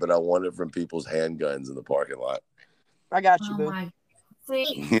salute, but I want it from people's handguns in the parking lot. I got you, boo.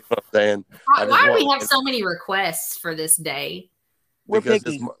 You know what I'm saying? Why do we have so many requests for this day? Because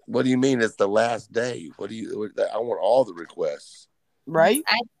what do you mean? It's the last day. I want all the requests. Right?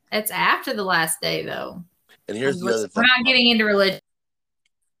 It's after the last day, though. And here's the other thing. We're not getting into religion.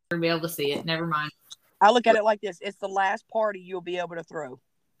 We'll be able to see it. Never mind. I look at it like this. It's the last party you'll be able to throw.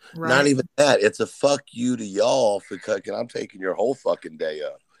 Right. Not even that. It's a fuck you to y'all for cooking. I'm taking your whole fucking day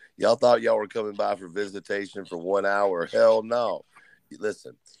up. Y'all thought y'all were coming by for visitation for 1 hour. Hell no.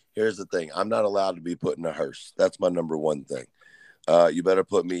 Listen, here's the thing. I'm not allowed to be put in a hearse. That's my number one thing. You better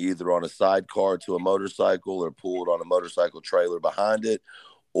put me either on a sidecar to a motorcycle or pulled on a motorcycle trailer behind it,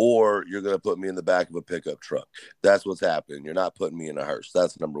 or you're going to put me in the back of a pickup truck. That's what's happening. You're not putting me in a hearse.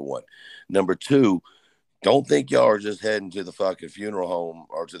 That's number one. Number two, don't think y'all are just heading to the fucking funeral home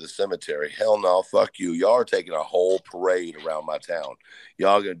or to the cemetery. Hell no, fuck you. Y'all are taking a whole parade around my town.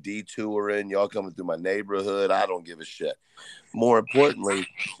 Y'all going to detouring. Y'all coming through my neighborhood. I don't give a shit. More importantly,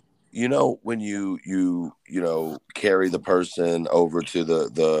 you know, when you know, carry the person over to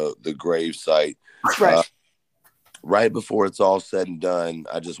the grave site, right before it's all said and done,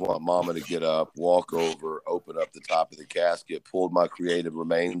 I just want mama to get up, walk over, open up the top of the casket, pull my creative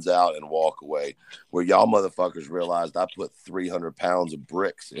remains out, and walk away. Where y'all motherfuckers realized I put 300 pounds of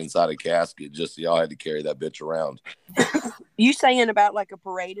bricks inside a casket just so y'all had to carry that bitch around. You saying about like a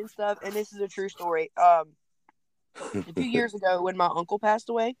parade and stuff, and this is a true story. A few years ago when my uncle passed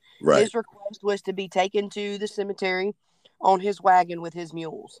away, his request was to be taken to the cemetery on his wagon with his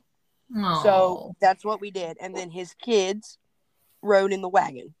mules. Aww. So that's what we did. And then his kids rode in the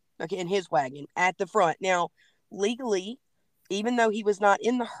wagon, in his wagon at the front. Now, legally, even though he was not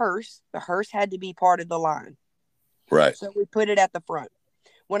in the hearse had to be part of the line. Right. So we put it at the front.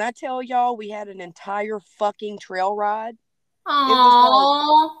 When I tell y'all we had an entire fucking trail ride,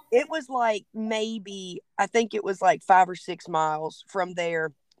 it was like maybe, I think it was like 5 or 6 miles from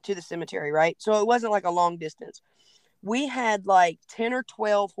there to the cemetery, right? So it wasn't like a long distance. We had like 10 or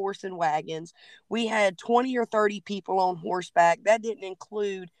 12 horse and wagons. We had 20 or 30 people on horseback. That didn't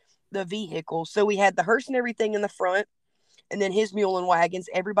include the vehicles. So we had the hearse and everything in the front, and then his mule and wagons.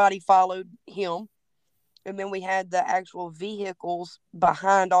 Everybody followed him. And then we had the actual vehicles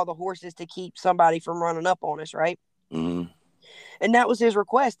behind all the horses to keep somebody from running up on us, right? Mm-hmm. And that was his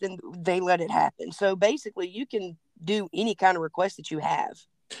request, and they let it happen. So basically, you can do any kind of request that you have.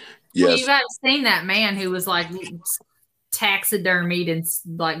 Yes. Well, you guys seen that man who was like taxidermied and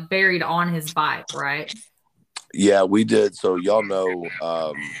like buried on his bike, right? Yeah, we did. So y'all know,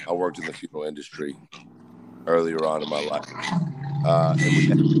 I worked in the funeral industry earlier on in my life, and we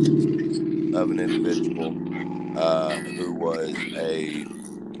had of an individual who was a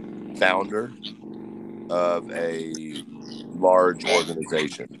founder of a large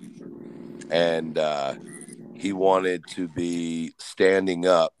organization, and he wanted to be standing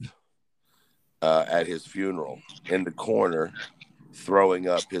up at his funeral in the corner, throwing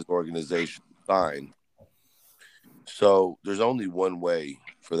up his organization sign. So there's only one way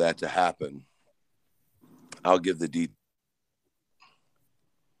for that to happen. I'll give the details.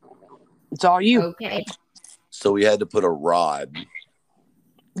 It's all you. Okay. So we had to put a rod.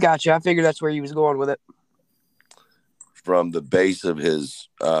 Gotcha. I figured that's where you was going with it. From the base of his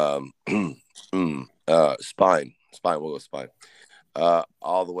spine,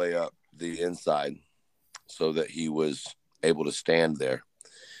 all the way up the inside, so that he was able to stand there.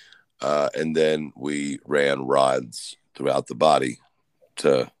 And then we ran rods throughout the body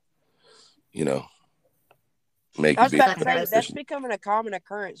to, make I was it about to say, be. that's becoming a common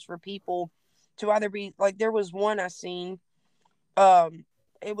occurrence for people to either be like, there was one I seen,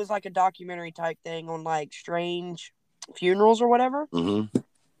 it was like a documentary type thing on like strange funerals or whatever. Mm-hmm.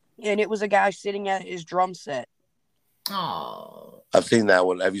 And it was a guy sitting at his drum set. Oh, I've seen that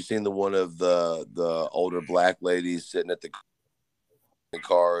one. Have you seen the one of the older black ladies sitting at the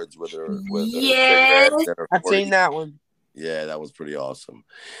cards with her yes, cigarettes and her I've 40? seen that one. Yeah, that was pretty awesome.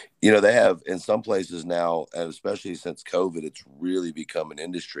 They have in some places now, and especially since COVID, it's really become an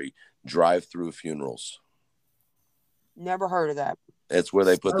industry, drive-through funerals. Never heard of that. It's where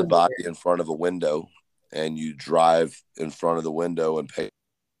they put the body in front of a window, and you drive in front of the window and pay the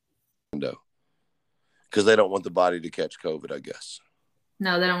window, because they don't want the body to catch COVID, I guess.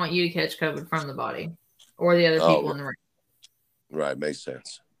 No, they don't want you to catch COVID from the body or the other people in the room. Right, makes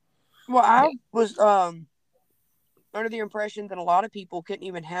sense. Well, I was under the impression that a lot of people couldn't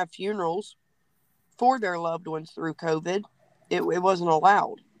even have funerals for their loved ones through COVID. It wasn't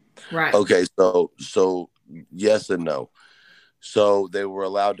allowed. Right. Okay, so yes and no. So they were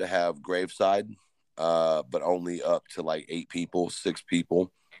allowed to have graveside, but only up to like 8 people, 6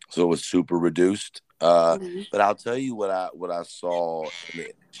 people. So it was super reduced. But I'll tell you what I saw in the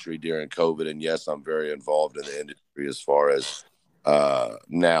industry during COVID, and yes, I'm very involved in the industry as far as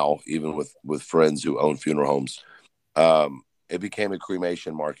now, even with friends who own funeral homes. It became a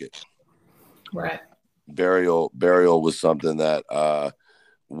cremation market. Right. Burial was something that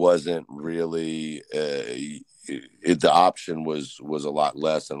wasn't really the option was a lot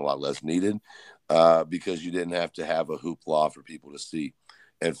less and a lot less needed, because you didn't have to have a hoopla for people to see,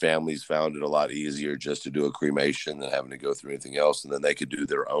 and families found it a lot easier just to do a cremation than having to go through anything else, and then they could do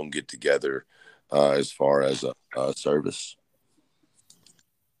their own get together as far as a service.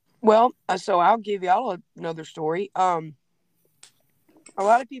 Well, so I'll give y'all another story. A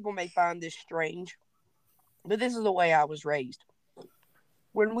lot of people may find this strange, but this is the way I was raised.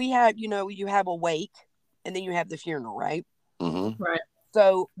 When we have, you have a wake and then you have the funeral, right? Mm-hmm. Right.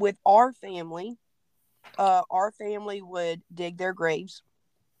 So with our family would dig their graves.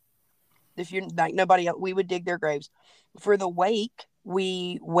 The funeral, like nobody else, we would dig their graves. For the wake,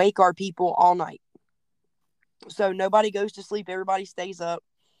 we wake our people all night. So nobody goes to sleep. Everybody stays up.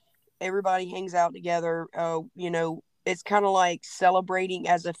 Everybody hangs out together. It's kind of like celebrating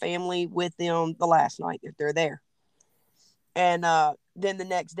as a family with them the last night if they're there. And then the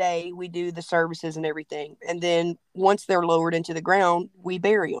next day we do the services and everything. And then once they're lowered into the ground, we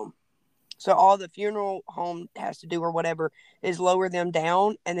bury them. So all the funeral home has to do or whatever is lower them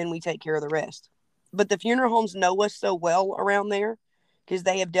down, and then we take care of the rest. But the funeral homes know us so well around there because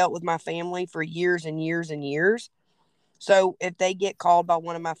they have dealt with my family for years and years and years. So if they get called by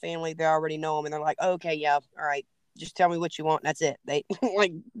one of my family, they already know them, and they're like, okay, yeah, all right, just tell me what you want. And that's it. They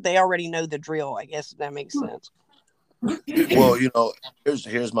they already know the drill. I guess if that makes sense. Well,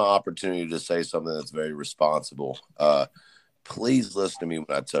 here's my opportunity to say something that's very responsible. Please listen to me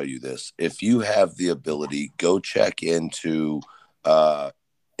when I tell you this. If you have the ability, go check into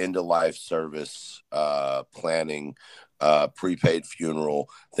end of life service planning, prepaid funeral,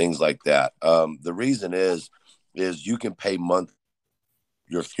 things like that. The reason is you can pay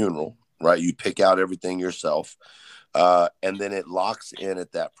your funeral, right? You pick out everything yourself, and then it locks in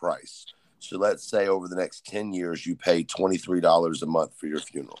at that price. So let's say over the next 10 years, you pay $23 a month for your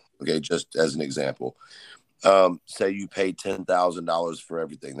funeral. Okay, just as an example. Say you pay $10,000 for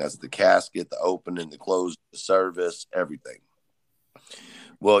everything. That's the casket, the opening, the close, the service, everything.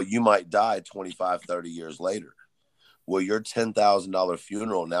 Well, you might die 25, 30 years later. Well, your $10,000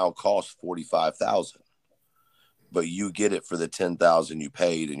 funeral now costs $45,000, but you get it for the $10,000 you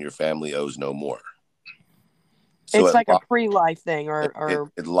paid, and your family owes no more. So it's like a pre-life thing,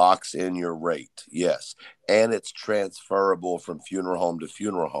 or it locks in your rate, yes, and it's transferable from funeral home to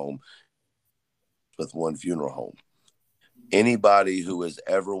funeral home with one funeral home. Anybody who has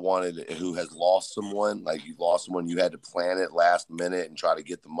ever who has lost someone, like you lost someone, you had to plan it last minute and try to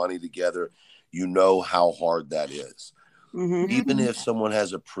get the money together. You know how hard that is. Mm-hmm. Even if someone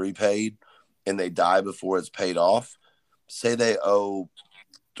has a prepaid and they die before it's paid off, say they owe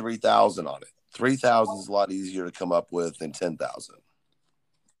 $3,000 on it. $3,000 is a lot easier to come up with than $10,000.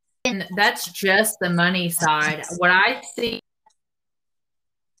 And that's just the money side. What I see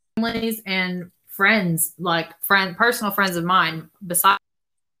families and friends, like personal friends of mine, besides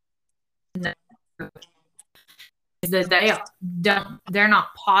is that they're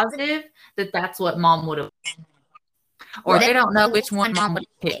not positive that that's what mom would have, or they don't know which one mom would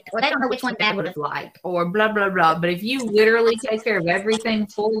pick, or they don't know which one dad would have liked, or blah blah blah. But if you literally take care of everything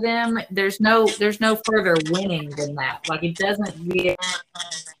for them, there's no further winning than that. Like it doesn't get.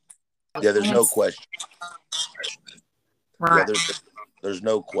 Yeah, there's no question. Right. Yeah, there's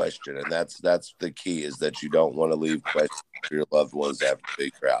no question, and that's the key, is that you don't want to leave questions for your loved ones to have to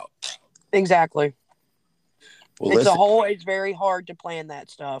figure out. Exactly. Well, it's very hard to plan that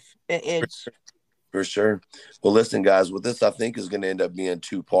stuff. It's for sure. Well, listen, guys, with this, I think is going to end up being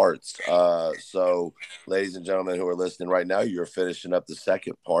 2 parts. So, ladies and gentlemen who are listening right now, you're finishing up the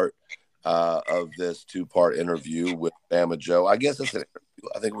second part of this 2-part interview with Bama Joe. I guess it's an interview.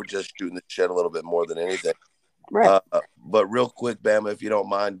 I think we're just shooting the shit a little bit more than anything. right. But real quick, Bama, if you don't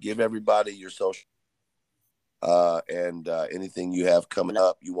mind, give everybody your social and anything you have coming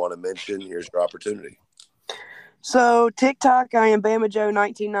up you want to mention. Here's your opportunity. So TikTok, I am Bama Joe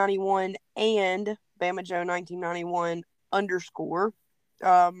 1991 and Bama Joe 1991 _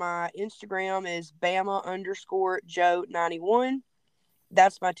 my Instagram is Bama _ Joe 91.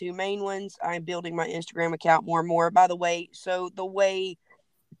 That's my 2 main ones. I'm building my Instagram account more and more. By the way, so the way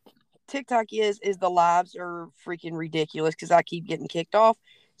TikTok is the lives are freaking ridiculous because I keep getting kicked off.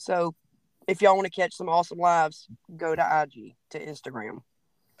 So if y'all want to catch some awesome lives, go to IG, to Instagram.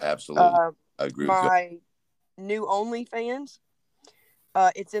 Absolutely. I agree with you. My new OnlyFans,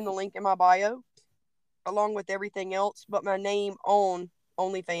 it's in the link in my bio, along with everything else. But my name on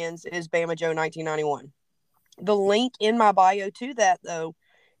OnlyFans is Bama Joe 1991. The link in my bio to that, though,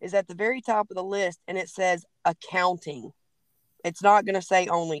 is at the very top of the list, and it says accounting. It's not going to say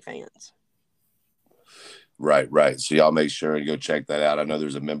OnlyFans. Right. So y'all make sure and go check that out. I know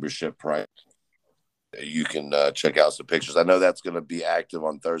there's a membership price. You can check out some pictures. I know that's going to be active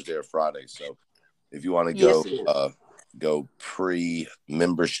on Thursday or Friday. So if you want to go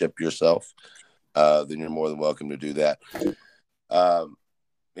pre-membership yourself, then you're more than welcome to do that.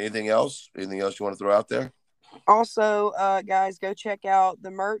 Anything else? Anything else you want to throw out there? Also, guys, go check out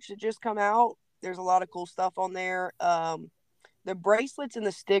the merch that just come out. There's a lot of cool stuff on there. The bracelets and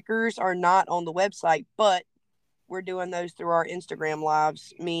the stickers are not on the website, but we're doing those through our Instagram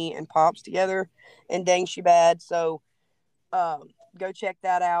lives, me and Pops together, and Dang She Bad. So go check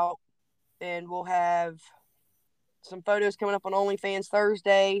that out. And we'll have some photos coming up on OnlyFans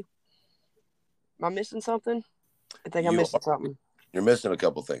Thursday. Am I missing something? I think I'm missing something. You're missing a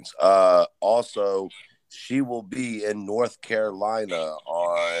couple things. Also, she will be in North Carolina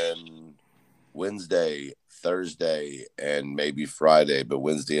on Wednesday, Thursday, and maybe Friday, but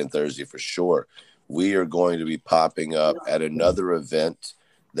Wednesday and Thursday for sure. We are going to be popping up at another event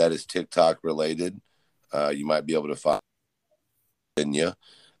that is TikTok related. You might be able to find Virginia.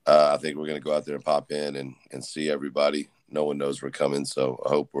 I think we're going to go out there and pop in and see everybody. No one knows we're coming, so I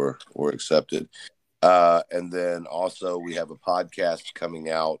hope we're accepted. And then also we have a podcast coming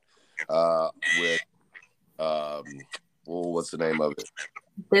out with what's the name of it?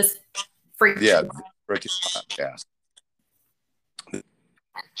 This freak show. Cricket podcast.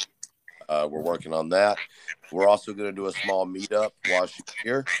 We're working on that. We're also going to do a small meetup while she's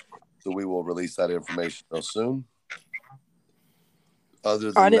here, so we will release that information real soon.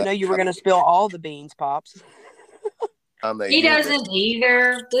 Other than I didn't that, know you were going to spill all the beans, Pops. He doesn't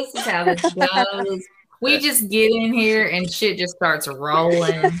either. This is how this goes. We just get in here and shit just starts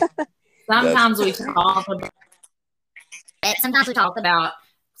rolling. Sometimes we talk about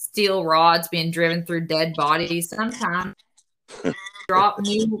steel rods being driven through dead bodies. Sometimes drop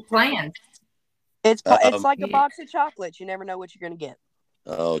new plans. It's like a box of chocolates. You never know what you're going to get.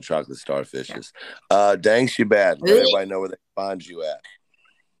 Oh, chocolate starfishes. Dang, she bad. Let everybody know where they can find you at.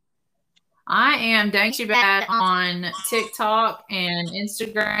 I am Dang She Bad on TikTok and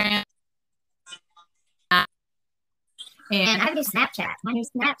Instagram. And I do Snapchat. My new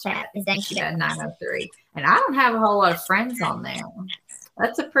Snapchat is Dang She Bad 903. And I don't have a whole lot of friends on there.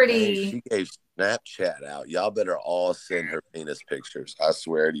 That's a pretty... She gave Snapchat out. Y'all better all send her penis pictures. I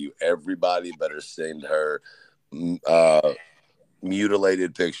swear to you, everybody better send her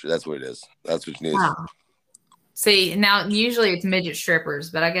mutilated picture. That's what it is. That's what you need. Wow. See, now usually it's midget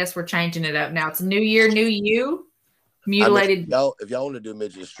strippers, but I guess we're changing it up now. It's New Year, New You. Mutilated. I mean, if y'all want to do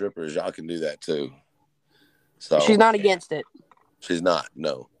midget strippers, y'all can do that too. So she's not against it. She's not.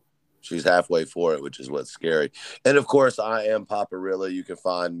 No, she's halfway for it, which is what's scary. And of course, I am Paparilla. You can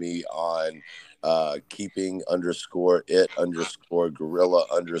find me on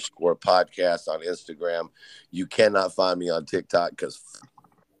keeping_it_gorilla_podcast on Instagram. You cannot find me on TikTok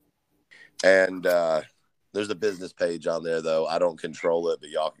and there's a business page on there though. I don't control it, but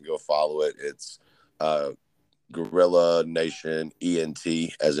y'all can go follow it. It's Gorilla Nation ENT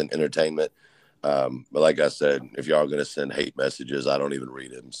as in entertainment. But like I said, if y'all are going to send hate messages, I don't even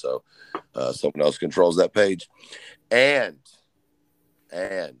read them. So someone else controls that page. And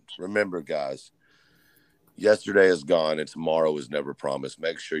remember, guys, yesterday is gone and tomorrow is never promised.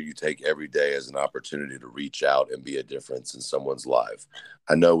 Make sure you take every day as an opportunity to reach out and be a difference in someone's life.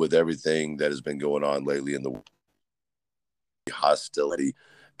 I know with everything that has been going on lately in the hostility,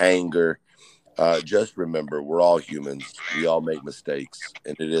 anger, just remember, we're all humans. We all make mistakes,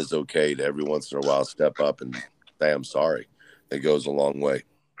 and it is okay to every once in a while step up and say, I'm sorry. It goes a long way.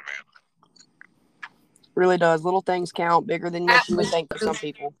 Really does. Little things count bigger than you would think for some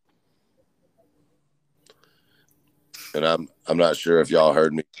people. And I'm not sure if y'all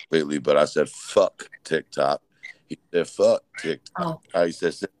heard me completely, but I said, fuck TikTok. He said, fuck TikTok. Oh. He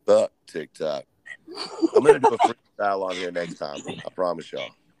said, fuck TikTok. I'm going to do a freestyle on here next time. I promise y'all.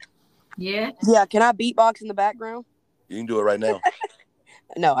 Yeah. Yeah. Can I beatbox in the background? You can do it right now.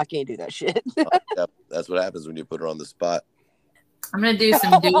 No, I can't do that shit. That's what happens when you put her on the spot. I'm going to do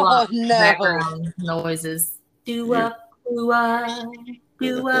some doo-wop background noises. Doo-wop, doo-wop,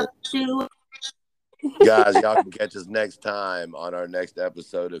 doo-wop, doo-wop. Guys, y'all can catch us next time on our next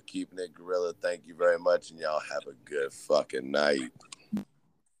episode of Keeping It Gorilla. Thank you very much, and y'all have a good fucking night.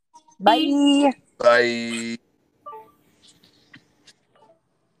 Bye. Bye.